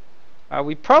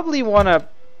 We probably want to...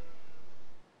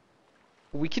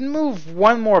 We can move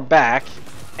one more back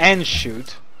and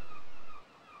shoot.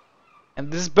 And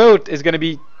this boat is going to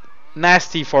be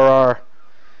nasty for our...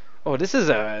 Oh, this is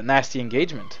a nasty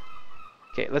engagement.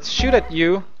 Okay, let's shoot at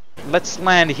you. Let's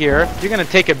land here. You're going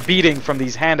to take a beating from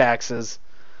these hand axes.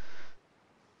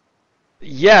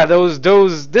 Yeah, those...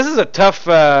 This is a tough...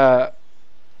 This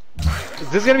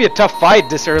is going to be a tough fight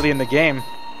this early in the game.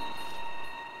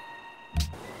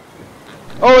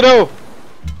 Oh no!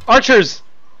 Archers!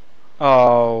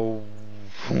 Oh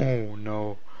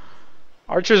no.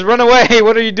 Archers, run away!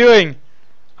 What are you doing?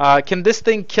 Can this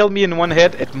thing kill me in one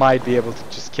hit? It might be able to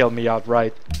just kill me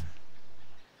outright.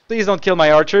 Please don't kill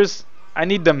my archers. I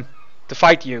need them to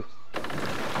fight you.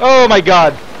 Oh my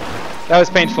god! That was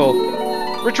painful.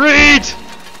 Retreat!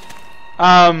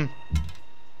 Oh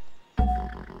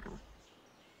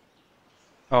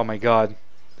my god.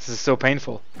 This is so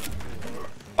painful.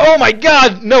 Oh my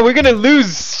god! No, we're gonna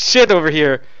lose shit over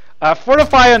here.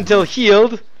 Fortify until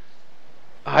healed.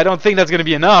 I don't think that's gonna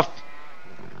be enough.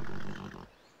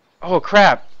 Oh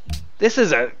crap. This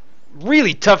is a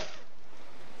really tough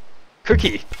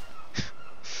cookie.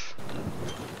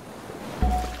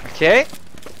 Okay.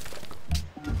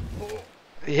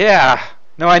 Yeah.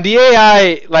 No, and the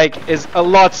AI, like, is a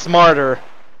lot smarter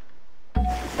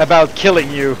about killing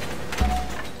you.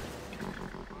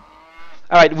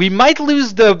 Alright, we might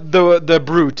lose the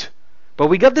brute, but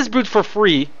we got this brute for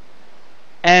free,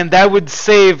 and that would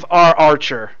save our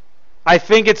archer. I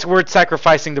think it's worth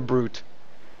sacrificing the brute.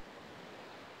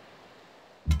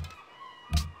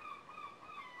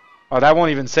 Oh, that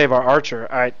won't even save our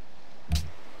archer. Alright.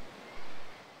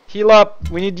 Heal up.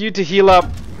 We need you to heal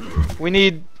up. We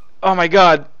need... Oh my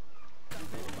god.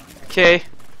 Okay.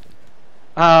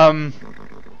 Yeah,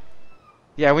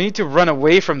 we need to run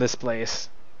away from this place.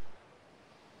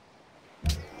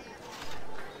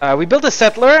 We built a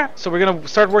settler, so we're going to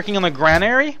start working on a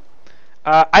granary.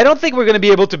 I don't think we're going to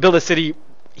be able to build a city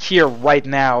here right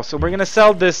now, so we're going to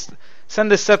send this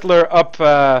settler up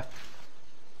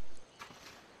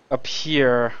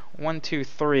here. 1, 2,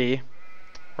 3.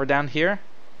 Or down here?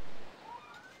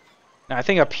 No, I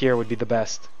think up here would be the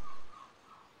best.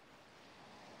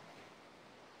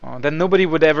 Oh, then nobody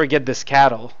would ever get this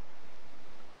cattle.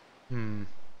 But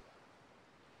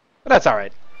that's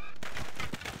alright.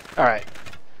 Alright.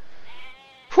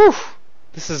 Whew!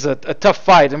 This is a tough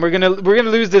fight, and we're gonna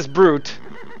lose this brute,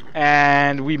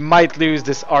 and we might lose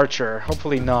this archer.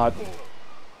 Hopefully not.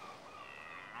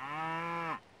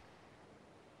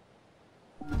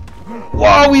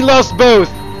 Whoa! We lost both.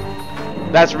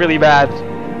 That's really bad.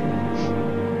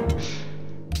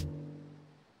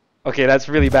 Okay, that's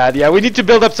really bad. Yeah, we need to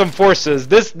build up some forces.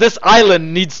 This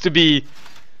island needs to be...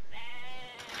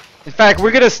 In fact,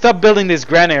 we're gonna stop building this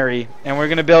granary, and we're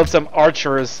gonna build some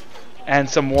archers and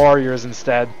some warriors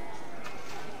instead.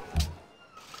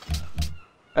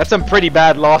 That's some pretty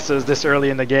bad losses this early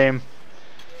in the game.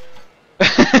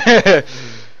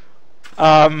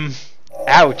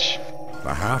 Ouch.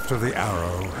 The haft of the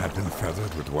arrow had been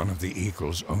feathered with one of the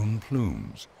eagle's own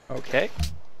plumes. Okay.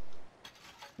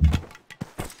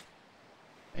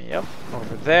 Yep,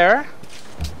 over there.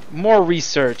 More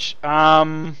research.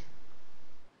 Trade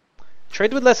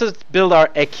would let us build our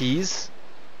Ekis.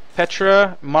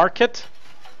 Petra, market.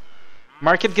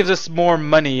 Market gives us more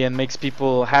money and makes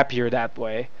people happier that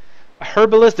way. A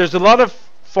herbalist, there's a lot of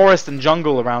forest and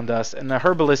jungle around us, and a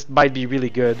herbalist might be really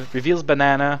good. Reveals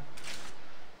banana.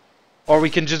 Or we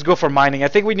can just go for mining. I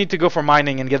think we need to go for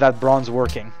mining and get that bronze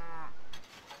working.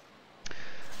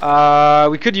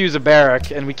 We could use a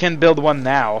barrack, and we can build one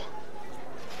now.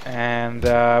 And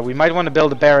we might want to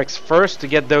build a barracks first to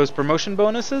get those promotion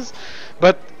bonuses.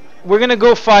 But we're gonna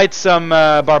go fight some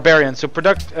barbarians,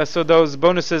 so those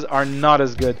bonuses are not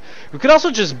as good. We could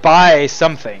also just buy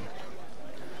something.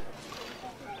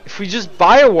 If we just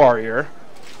buy a warrior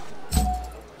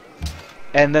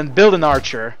and then build an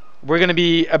archer, we're gonna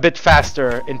be a bit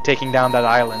faster in taking down that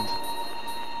island.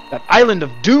 That island of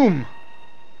doom!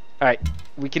 Alright,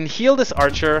 we can heal this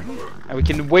archer, and we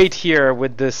can wait here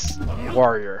with this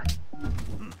warrior.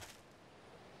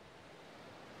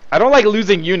 I don't like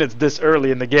losing units this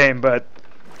early in the game, but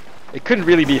it couldn't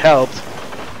really be helped.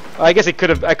 Well, I guess I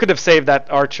could have saved that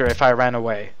archer if I ran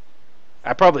away.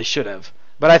 I probably should have,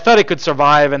 but I thought it could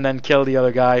survive and then kill the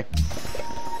other guy.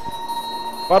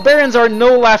 Barbarians are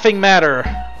no laughing matter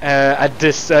at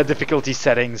this difficulty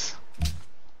settings.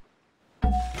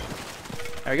 There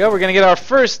we go. We're gonna get our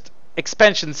first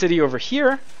expansion city over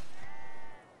here.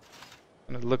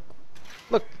 Gonna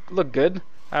look good.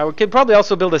 We could probably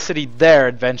also build a city there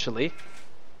eventually.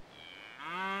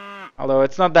 Although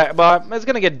it's not that, well, it's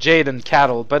gonna get jade and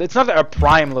cattle, but it's not a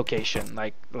prime location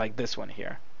like this one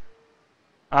here.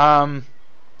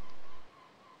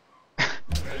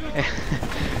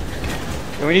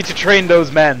 We need to train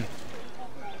those men.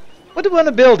 What do we want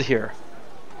to build here?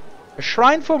 A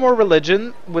shrine for more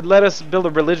religion would let us build a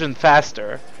religion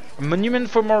faster. A monument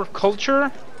for more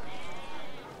culture?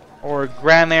 Or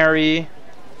granary?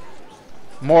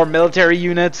 More military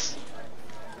units?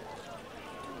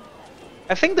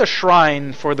 I think the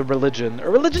shrine for the religion. A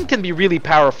religion can be really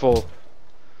powerful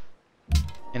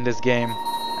in this game.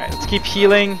 Alright, let's keep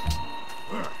healing.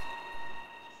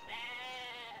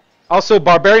 Also,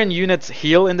 barbarian units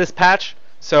heal in this patch,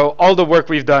 so all the work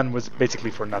we've done was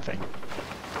basically for nothing.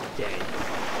 Yay.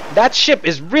 That ship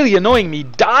is really annoying me.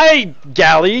 Die,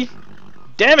 galley!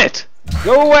 Damn it!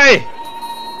 Go away!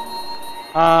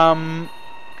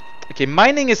 Okay,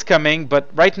 mining is coming, but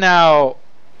right now,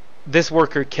 this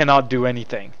worker cannot do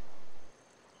anything.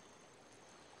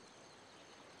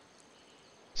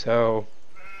 So...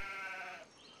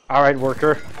 Alright,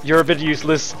 worker. You're a bit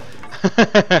useless.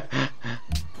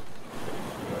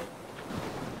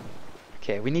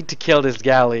 Okay, we need to kill this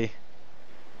galley.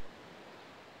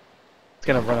 It's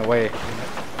gonna run away.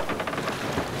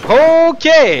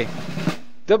 Okay!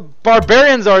 The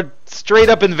barbarians are straight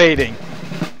up invading.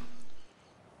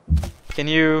 Can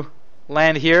you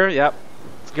land here? Yep.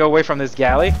 Let's go away from this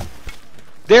galley.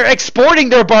 They're exporting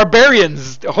their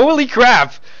barbarians! Holy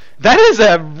crap! That is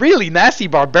a really nasty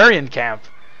barbarian camp.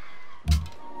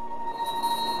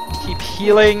 Keep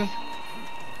healing.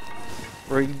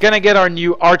 We're gonna get our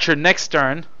new archer next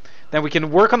turn. Then we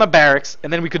can work on the barracks,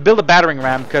 and then we could build a battering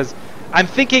ram, because I'm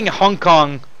thinking Hong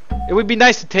Kong. It would be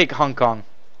nice to take Hong Kong.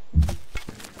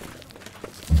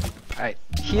 Alright,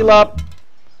 heal up.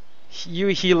 You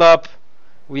heal up.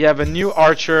 We have a new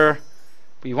archer.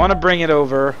 We want to bring it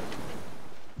over.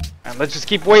 And let's just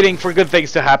keep waiting for good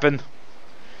things to happen.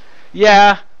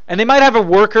 Yeah, and they might have a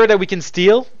worker that we can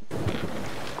steal.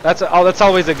 That's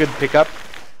always a good pickup.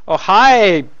 Oh,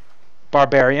 hi,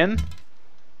 barbarian.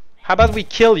 How about we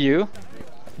kill you?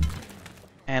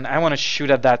 And I want to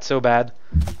shoot at that so bad.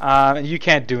 And you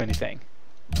can't do anything.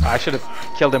 I should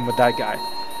have killed him with that guy.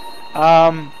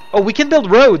 Oh, we can build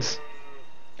roads.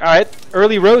 Alright,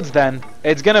 early roads then.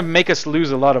 It's gonna make us lose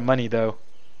a lot of money though.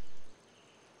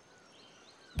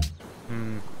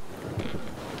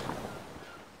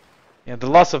 Yeah, the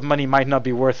loss of money might not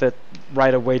be worth it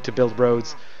right away to build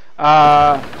roads.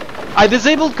 I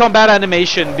disabled combat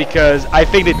animation because I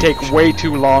think they take way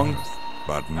too long.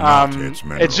 But not its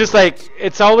it's just like,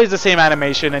 it's always the same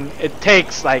animation and it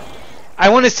takes like, I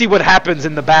want to see what happens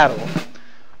in the battle.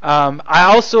 I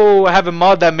also have a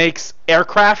mod that makes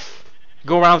aircraft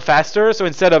go around faster, so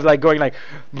instead of like going like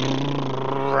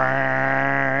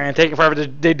and taking forever,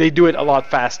 they do it a lot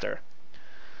faster.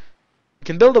 We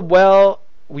can build a well.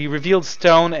 We revealed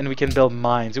stone, and we can build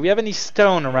mines. Do we have any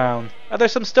stone around? Oh,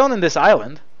 there's some stone in this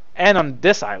island and on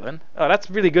this island. Oh, that's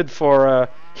really good for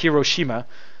Hiroshima.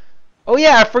 Oh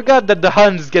yeah, I forgot that the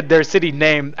Huns get their city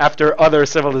named after other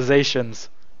civilizations.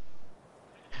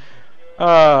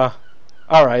 All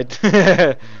right.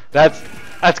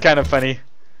 that's kind of funny.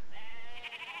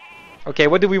 Okay,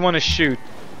 what do we want to shoot?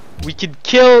 We could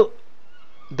kill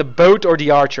the boat or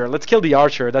the archer. Let's kill the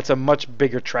archer. That's a much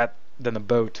bigger threat than the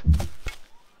boat.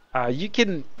 You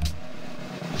can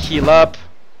heal up.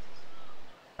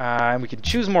 And we can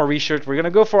choose more research. We're going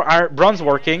to go for bronze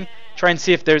working. Try and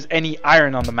see if there's any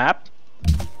iron on the map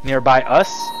nearby us.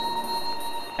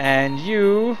 And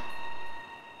you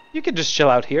can just chill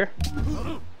out here.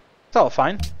 It's all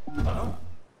fine.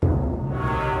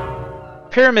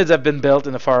 Pyramids have been built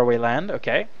in a faraway land.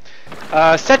 Okay.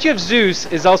 Statue of Zeus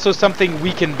is also something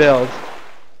we can build.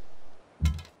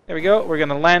 There we go. We're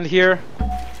gonna land here.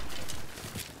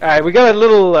 Alright, we got a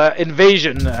little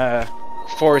invasion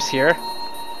force here.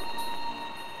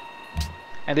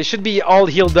 And they should be all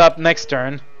healed up next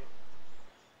turn.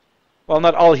 Well,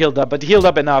 not all healed up, but healed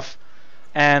up enough.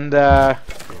 And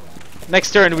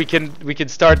next turn we can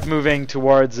start moving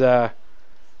towards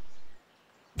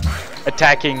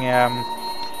attacking,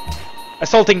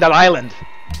 assaulting that island.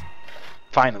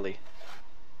 Finally.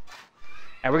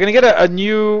 And we're gonna get a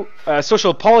new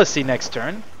social policy next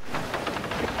turn.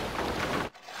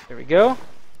 There we go.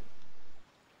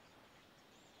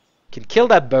 Can kill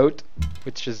that boat,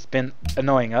 which has been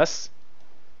annoying us.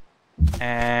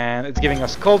 And it's giving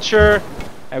us culture.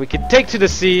 And we can take to the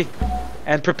sea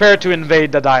and prepare to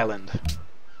invade that island.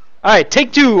 Alright,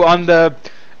 take 2 on the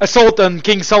assault on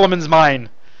King Solomon's mine.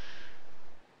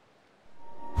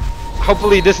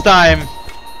 Hopefully this time.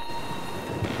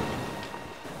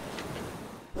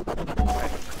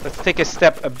 Right, let's take a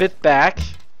step a bit back.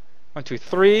 1, 2,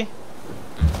 3. You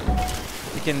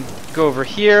can go over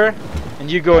here,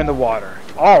 and you go in the water.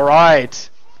 Alright.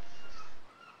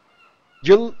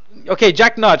 Okay,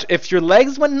 Jack Notch, if your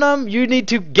legs went numb, you need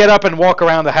to get up and walk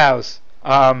around the house.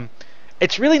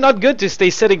 It's really not good to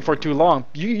stay sitting for too long.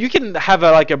 You can have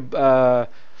like a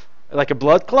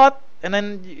blood clot, and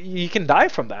then you can die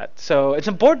from that. So it's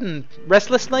important.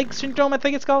 Restless leg syndrome, I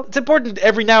think it's called. It's important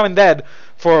every now and then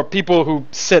for people who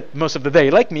sit most of the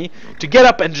day, like me, to get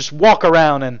up and just walk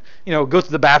around and go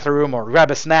to the bathroom or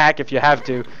grab a snack if you have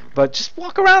to. But just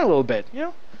walk around a little bit.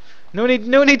 No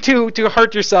need to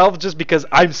hurt yourself just because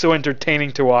I'm so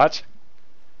entertaining to watch.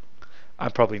 I'm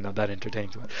probably not that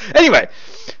entertaining to watch. Anyway,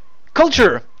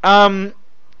 culture.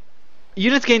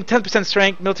 Units gain 10%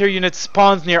 strength. Military units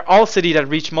spawns near all city that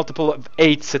reach multiple of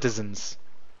 8 citizens.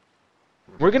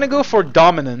 We're gonna go for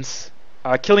dominance.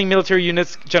 Killing military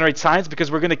units generates science because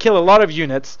we're gonna kill a lot of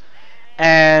units,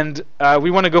 and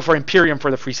we want to go for Imperium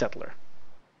for the free settler.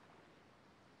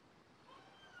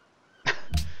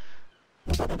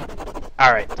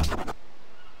 Alright.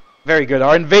 Very good.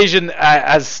 Our invasion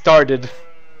has started.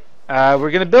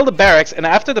 We're gonna build a barracks, and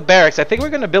after the barracks, I think we're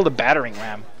gonna build a battering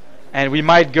ram. And we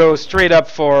might go straight up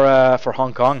for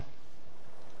Hong Kong.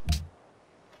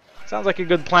 Sounds like a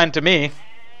good plan to me.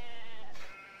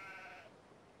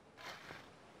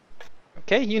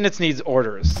 Okay, units needs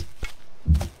orders.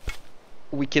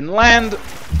 We can land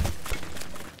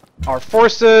our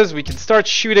forces. We can start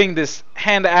shooting this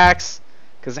hand axe,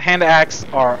 because hand axe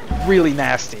are really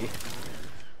nasty.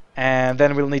 And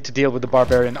then we'll need to deal with the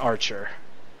barbarian archer.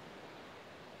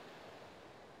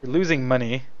 We're losing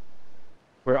money.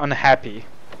 We're unhappy.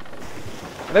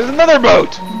 And there's another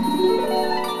boat!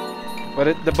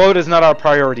 But the boat is not our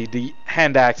priority. The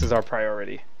hand axe is our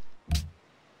priority.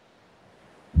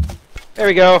 There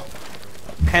we go.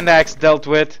 Hand axe dealt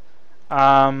with. We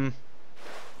can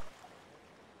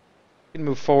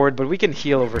move forward, but we can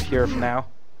heal over here for now.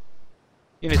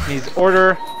 Unit needs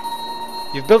order.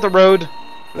 You've built a road.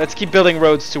 Let's keep building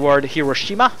roads toward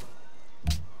Hiroshima.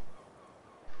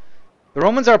 The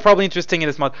Romans are probably interesting in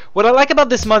this mod. What I like about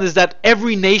this mod is that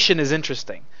every nation is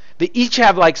interesting. They each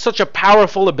have like such a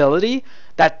powerful ability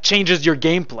that changes your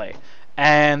gameplay.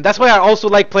 And that's why I also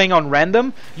like playing on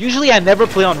random. Usually I never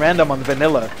play on random on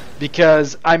vanilla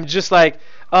because I'm just like,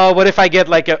 oh, what if I get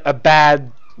like a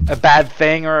bad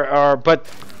thing but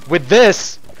with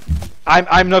this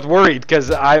I'm not worried because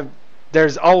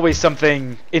there's always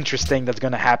something interesting that's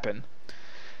gonna happen.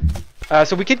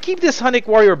 So we can keep this Hunnic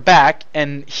warrior back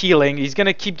and healing. He's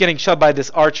gonna keep getting shot by this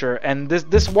archer, and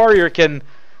this warrior can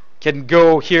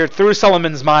go here through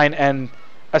Solomon's mine and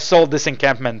assault this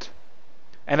encampment.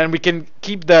 And then we can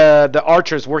keep the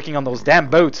archers working on those damn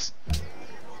boats.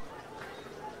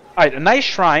 Alright, a nice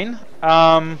shrine.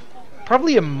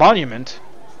 Probably a monument.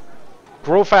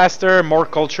 Grow faster, more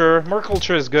culture. More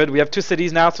culture is good. We have 2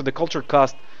 cities now, so the culture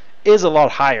cost is a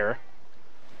lot higher.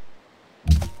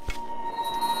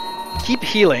 Keep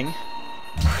healing,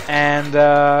 and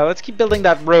let's keep building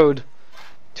that road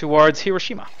towards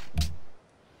Hiroshima.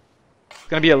 It's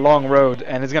gonna be a long road,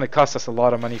 and it's gonna cost us a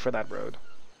lot of money for that road.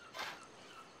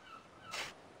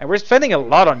 And we're spending a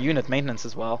lot on unit maintenance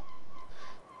as well.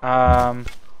 There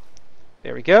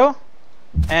we go.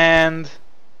 And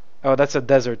oh, that's a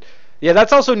desert. Yeah,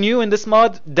 that's also new in this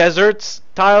mod. Deserts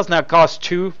tiles now cost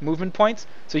 2 movement points,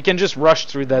 so you can just rush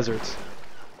through deserts.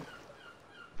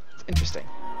 It's interesting.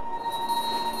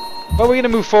 But we're gonna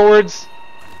move forwards.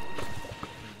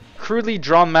 Crudely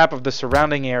drawn map of the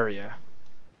surrounding area.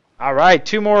 Alright,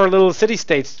 2 more little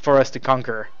city-states for us to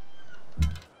conquer.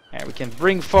 And we can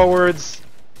bring forwards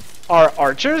our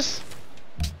archers.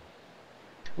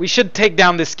 We should take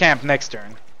down this camp next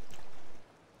turn,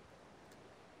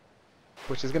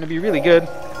 which is gonna be really good.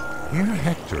 Here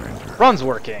Hector entered. Bronze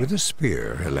working. With a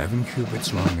spear 11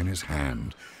 cubits long in his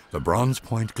hand, the bronze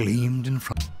point gleamed in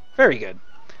front. Very good.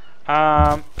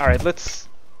 Alright, let's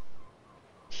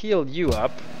heal you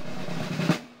up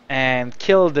and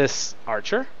kill this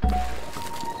archer.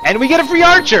 And we get a free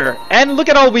archer! And look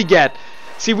at all we get.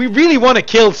 See, we really want to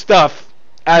kill stuff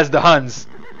as the Huns,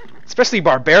 especially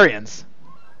barbarians.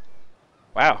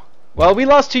 Wow. Well, we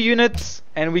lost 2 units,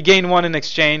 and we gained 1 in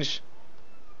exchange.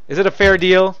 Is it a fair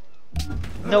deal?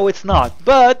 No, it's not.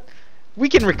 But we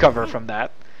can recover from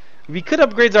that. We could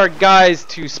upgrade our guys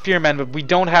to spearmen, but we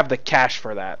don't have the cash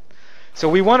for that. So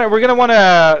we're gonna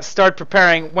wanna start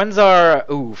preparing. When's our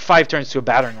 5 turns to a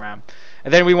battering ram,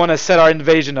 and then we want to set our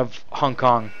invasion of Hong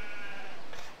Kong.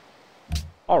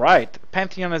 All right,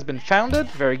 Pantheon has been founded.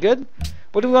 Very good.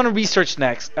 What do we want to research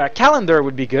next? Calendar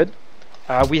would be good.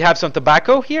 We have some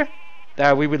tobacco here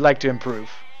that we would like to improve.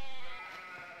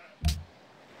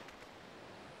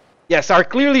 Yes, our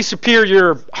clearly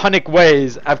superior Hunnic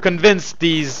ways have convinced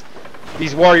these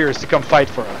warriors to come fight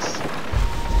for us.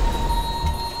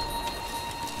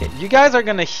 Okay, you guys are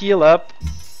gonna heal up,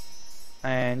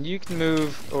 and you can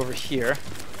move over here.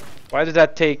 Why did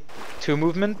that take 2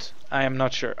 movement? I am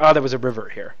not sure. Oh, there was a river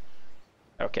here.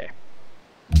 Okay.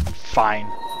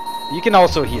 Fine. You can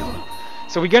also heal.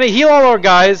 So we're gonna heal all our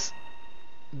guys.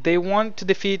 They want to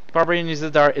defeat barbarian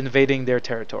users that are invading their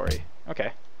territory.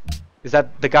 Okay. Is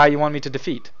that the guy you want me to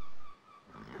defeat?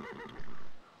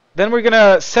 Then we're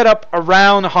gonna set up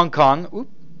around Hong Kong. Oop,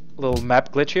 little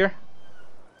map glitch here.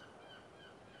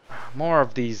 More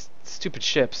of these stupid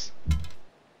ships.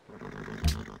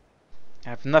 I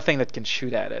have nothing that can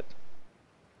shoot at it.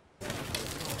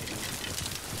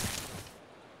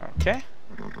 Okay.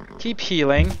 Keep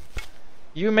healing.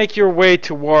 You make your way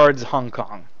towards Hong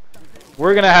Kong.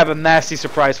 We're gonna have a nasty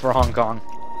surprise for Hong Kong.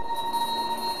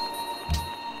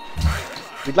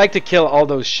 We'd like to kill all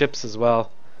those ships as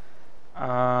well.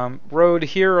 Road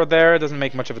here or there doesn't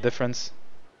make much of a difference.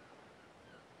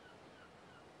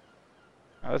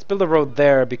 Let's build a road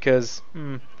there because...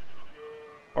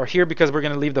 Or here because we're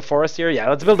going to leave the forest here. Yeah,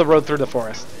 let's build a road through the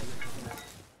forest.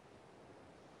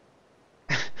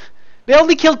 They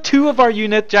only killed 2 of our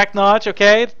unit, Jack Notch,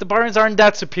 okay? The barbarians aren't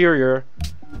that superior.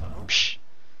 Psh.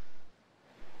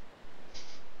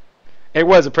 It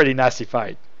was a pretty nasty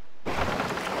fight.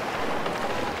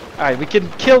 Alright, we can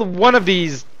kill one of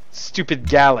these stupid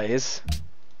galleys.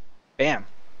 Bam.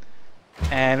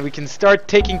 And we can start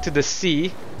taking to the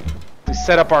sea to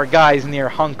set up our guys near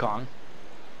Hong Kong.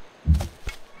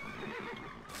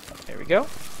 There we go.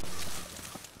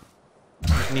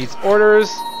 It needs orders.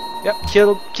 Yep,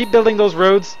 keep building those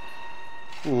roads.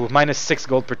 Ooh, -6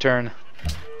 gold per turn.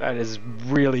 That is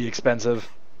really expensive.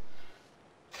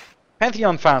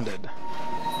 Pantheon founded.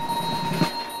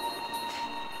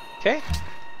 Okay.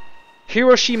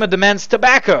 Hiroshima demands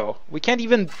tobacco. We can't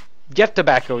even get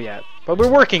tobacco yet, but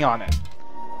we're working on it.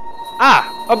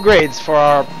 Ah, upgrades for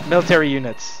our military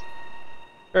units.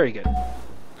 Very good.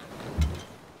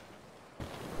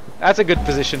 That's a good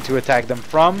position to attack them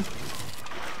from.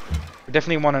 We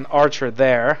definitely want an archer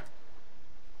there.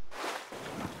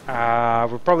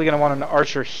 We're probably going to want an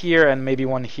archer here and maybe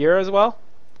one here as well.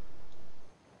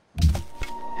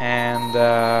 And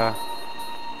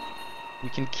we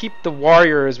can keep the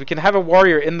warriors. We can have a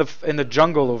warrior in the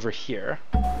jungle over here.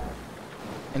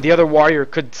 And the other warrior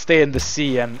could stay in the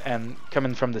sea and come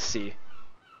in from the sea.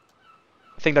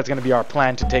 I think that's going to be our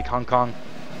plan to take Hong Kong.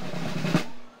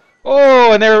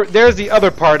 Oh, and there's the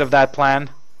other part of that plan.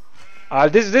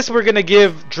 This we're gonna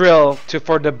give drill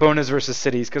for the bonus versus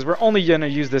cities, because we're only gonna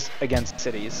use this against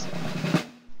cities.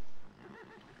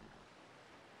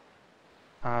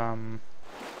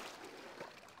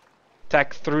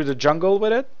 Attack through the jungle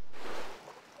with it,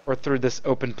 or through this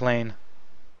open plain.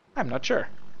 I'm not sure.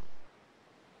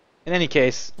 In any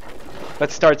case,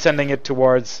 let's start sending it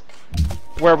towards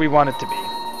where we want it to be.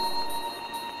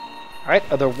 All right,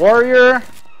 other warrior.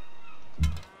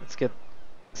 Let's get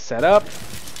set up.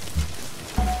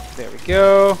 There we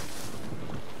go.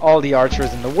 All the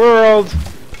archers in the world.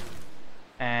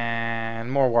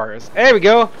 And more warriors. There we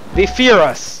go. They fear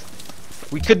us.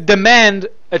 We could demand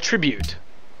a tribute.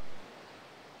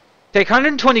 Take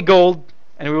 120 gold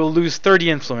and we will lose 30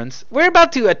 influence. We're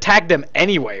about to attack them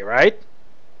anyway, right?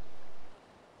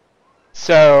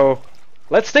 So,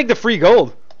 let's take the free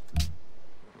gold.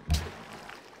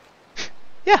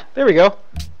 Yeah, there we go.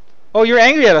 Oh, you're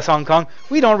angry at us, Hong Kong.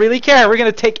 We don't really care. We're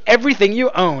going to take everything you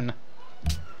own.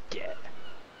 Yeah.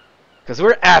 Because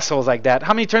we're assholes like that.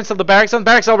 How many turns till the barracks on?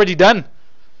 Barracks already done.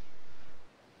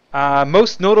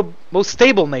 Most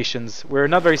stable nations. We're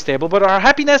not very stable, but our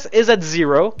happiness is at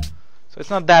 0. So it's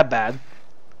not that bad.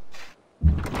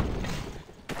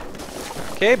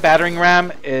 Okay, battering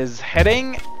ram is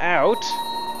heading out.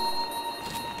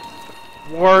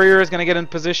 Warrior is going to get in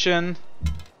position.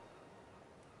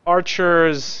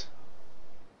 Archers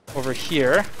over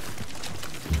here.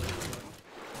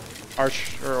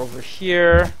 Archer over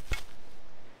here.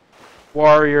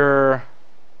 Warrior.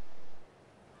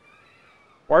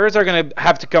 Warriors are going to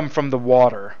have to come from the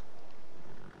water.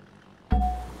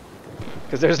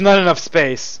 Because there's not enough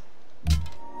space.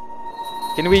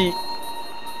 Can we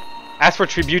ask for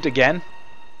tribute again?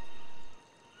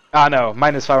 Ah, no,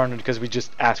 minus 500 because we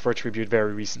just asked for a tribute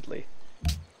very recently.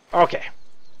 Okay.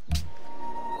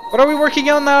 What are we working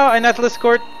on now in Attila's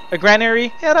court? A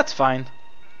granary? Yeah, that's fine.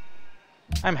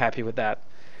 I'm happy with that.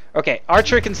 Okay,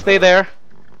 Archer can stay there.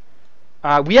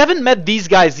 We haven't met these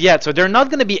guys yet, so they're not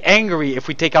going to be angry if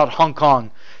we take out Hong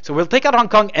Kong. So we'll take out Hong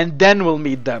Kong and then we'll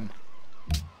meet them.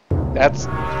 That's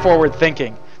forward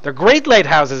thinking. The Great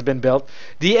Lighthouse has been built.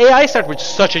 The AI start with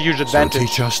such a huge advantage. So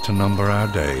teach us to number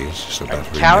our days, so that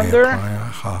we calendar. may apply our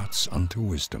hearts unto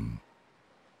wisdom.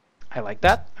 I like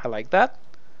that. I like that.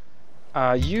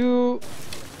 You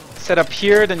set up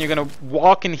here, then you're gonna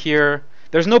walk in here.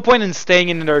 There's no point in staying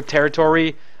in their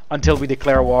territory until we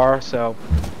declare war, so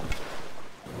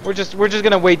we're just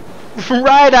gonna wait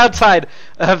right outside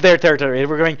of their territory.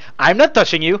 We're going, I'm not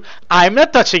touching you, I'm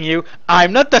not touching you,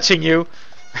 I'm not touching you.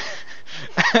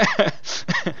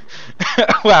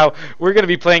 Wow, we're gonna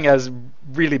be playing as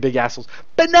really big assholes.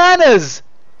 Bananas!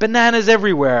 Bananas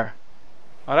everywhere.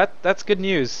 Oh, that's good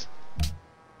news.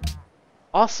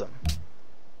 Awesome.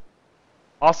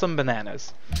 Awesome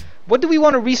bananas. What do we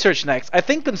want to research next? I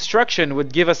think construction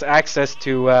would give us access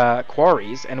to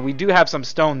quarries, and we do have some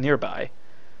stone nearby.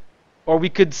 Or we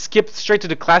could skip straight to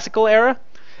the classical era.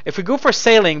 If we go for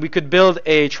sailing, we could build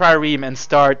a trireme and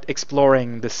start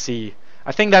exploring the sea.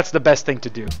 I think that's the best thing to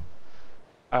do.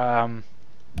 Alright,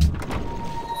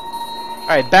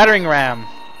 battering ram.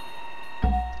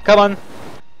 Come on.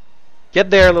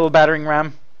 Get there, little battering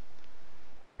ram.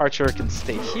 Archer can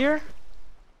stay here.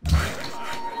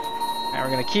 Now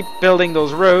we're going to keep building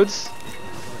those roads.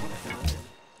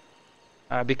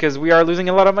 Because we are losing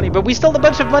a lot of money. But we stole a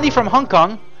bunch of money from Hong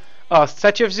Kong. Oh,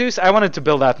 Statue of Zeus? I wanted to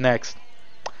build that next.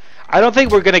 I don't think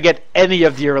we're going to get any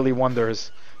of the early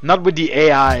wonders. Not with the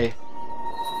AI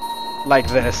like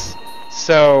this.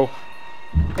 So,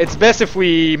 it's best if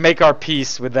we make our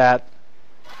peace with that.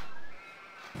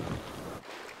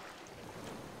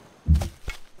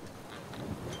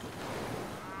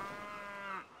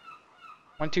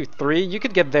 One, two, three. You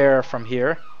could get there from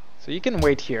here. So you can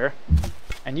wait here.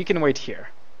 And you can wait here.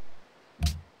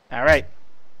 Alright.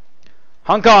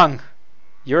 Hong Kong!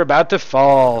 You're about to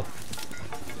fall.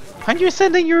 And you're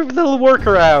sending your little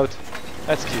worker out.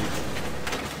 That's cute.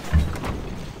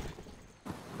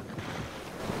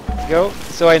 Go.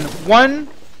 So in 1,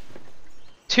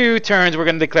 2 turns, we're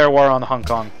going to declare war on Hong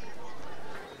Kong.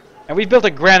 And we've built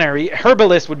a granary.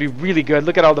 Herbalist would be really good.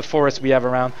 Look at all the forests we have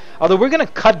around. Although we're going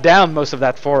to cut down most of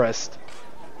that forest.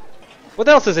 What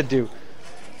else does it do?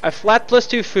 A flat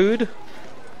 +2 food.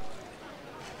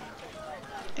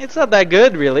 It's not that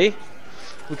good, really.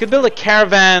 We could build a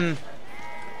caravan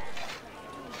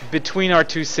between our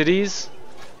two cities.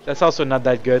 That's also not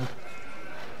that good.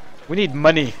 We need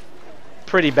money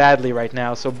pretty badly right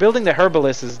now, so building the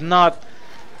herbalist is not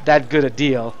that good a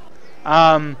deal.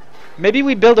 Maybe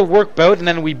we build a workboat and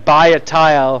then we buy a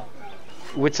tile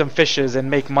with some fishes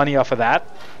and make money off of that.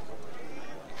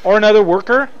 Or another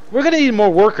worker. We're gonna need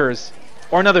more workers.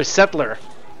 Or another settler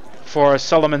for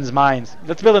Solomon's mines.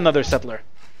 Let's build another settler.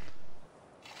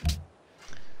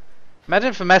 Imagine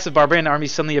if a massive barbarian army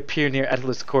suddenly appeared near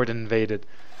Attila's court and invaded.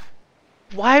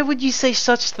 Why would you say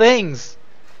such things?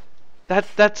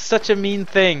 That's such a mean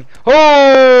thing.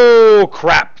 Oh,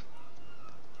 crap.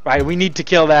 Right, we need to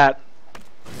kill that.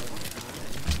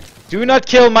 Do not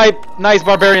kill my nice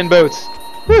barbarian boats.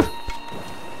 Whew.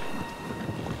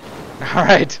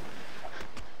 Alright.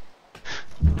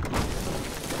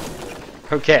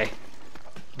 Okay.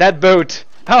 That boat.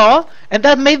 Oh, and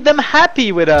that made them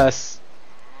happy with us.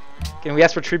 Can we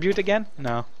ask for tribute again?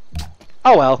 No.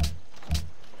 Oh well.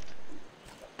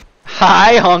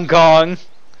 Hi, Hong Kong.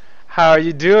 How are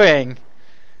you doing?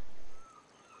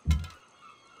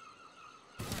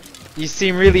 You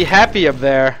seem really happy up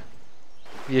there.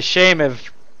 It'd be a shame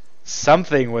if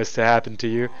something was to happen to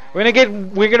you. We're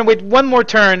gonna wait one more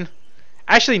turn.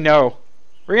 Actually, no.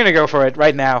 We're gonna go for it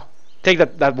right now. Take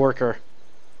that worker.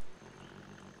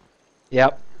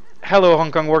 Yep. Hello,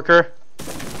 Hong Kong worker.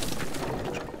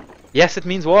 Yes, it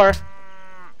means war.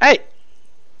 Hey!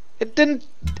 It didn't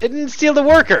steal the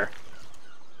worker.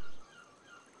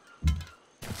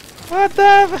 What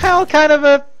the hell kind of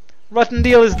a rotten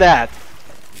deal is that?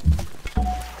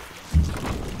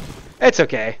 It's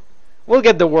okay. We'll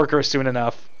get the worker soon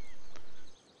enough.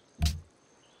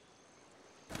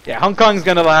 Yeah, Hong Kong's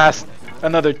gonna last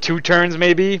another 2 turns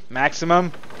maybe,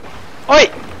 maximum.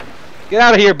 Oi! Get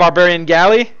out of here, barbarian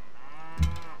galley!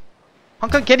 Hong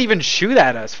Kong can't even shoot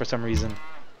at us for some reason.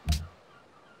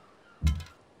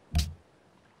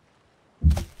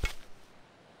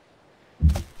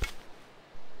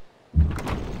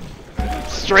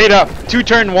 Straight up,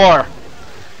 2-turn war.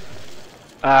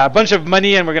 A bunch of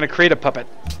money and we're gonna create a puppet.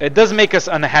 It does make us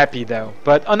unhappy though,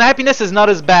 but unhappiness is not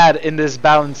as bad in this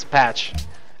balance patch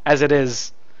as it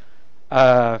is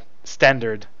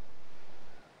standard.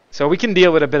 So we can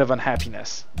deal with a bit of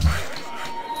unhappiness.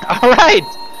 Alright!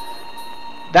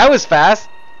 That was fast.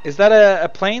 Is that a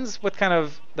plains? What kind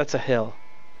of... That's a hill.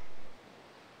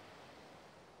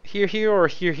 Here, or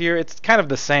here? It's kind of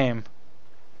the same.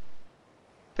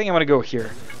 I think I want to go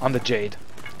here, on the Jade.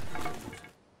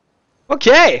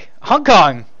 Okay! Hong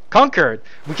Kong! Conquered!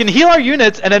 We can heal our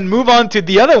units and then move on to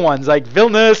the other ones, like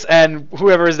Vilnius and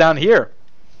whoever is down here.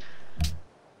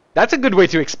 That's a good way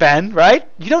to expand, right?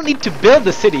 You don't need to build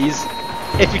the cities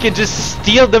if you can just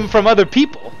steal them from other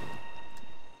people.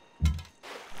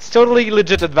 It's totally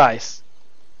legit advice.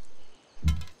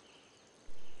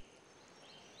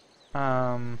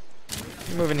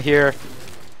 Move in here.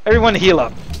 Everyone heal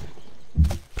up.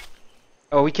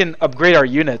 Oh, we can upgrade our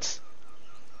units.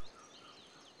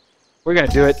 We're gonna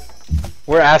do it.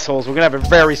 We're assholes. We're gonna have a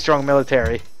very strong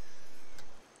military.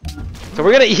 So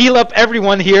we're gonna heal up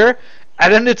everyone here,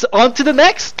 and then it's on to the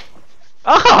next.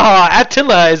 Ah,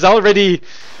 Attila is already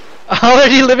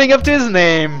living up to his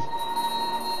name.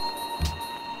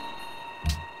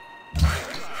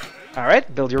 All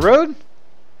right, build your road.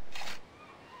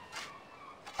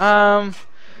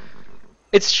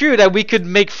 It's true that we could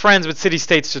make friends with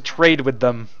city-states to trade with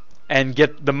them and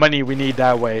get the money we need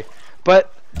that way.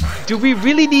 But do we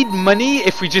really need money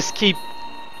if we just keep,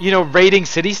 you know, raiding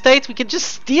city-states? We can just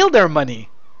steal their money.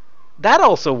 That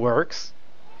also works.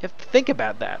 You have to think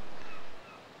about that.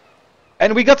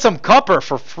 And we got some copper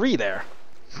for free there.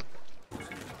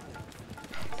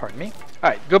 Pardon me.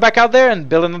 Alright, go back out there and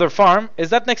build another farm. Is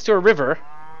that next to a river?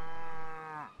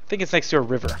 I think it's next to a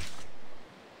river.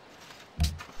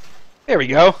 There we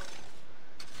go.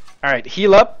 Alright,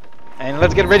 heal up. And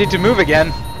let's get ready to move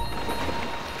again.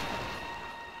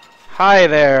 Hi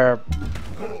there,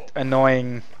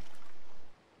 annoying.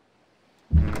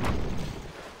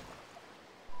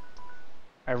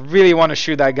 I really want to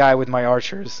shoot that guy with my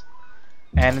archers.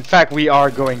 And in fact, we are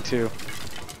going to.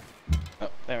 Oh,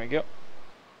 there we go.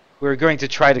 We're going to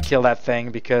try to kill that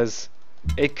thing because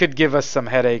it could give us some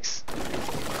headaches.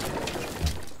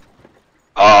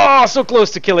 Oh, so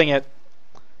close to killing it.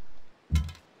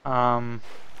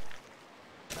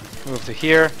 Move to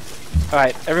here.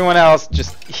 Alright, everyone else,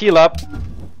 just heal up.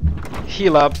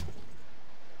 Heal up.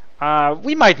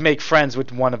 We might make friends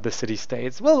with one of the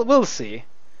city-states. We'll see.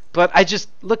 But I just...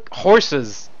 Look,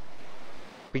 horses.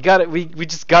 We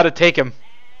just gotta take them.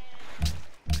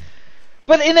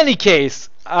 But in any case,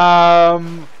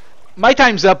 my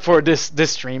time's up for this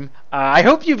stream. I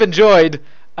hope you've enjoyed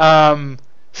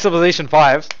Civilization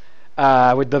 5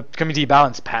 with the community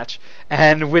balance patch.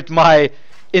 And with my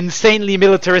insanely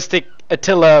militaristic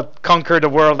Attila conquer the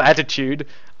world attitude.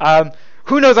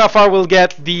 Who knows how far we'll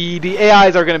get. The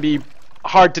AIs are going to be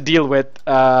hard to deal with.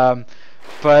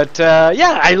 But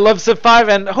yeah, I love Civ 5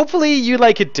 and hopefully you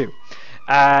like it too.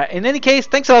 In any case,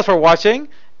 thanks a lot for watching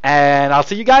and I'll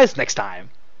see you guys next time.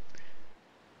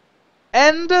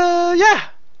 And yeah,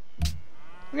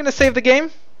 I'm going to save the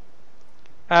game.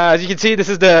 As you can see, this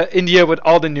is the India with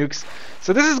all the nukes.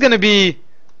 So this is going to be...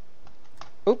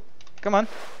 Oh, come on.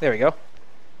 There we go.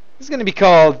 This is going to be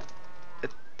called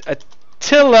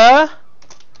Attila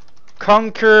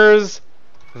Conquers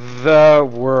the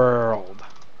World.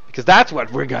 Because that's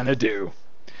what we're going to do.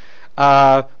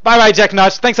 Bye-bye, Jack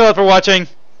Notch. Thanks a lot for watching.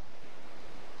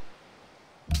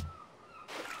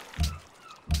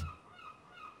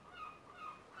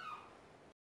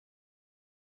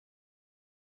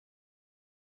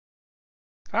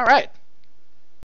 All right.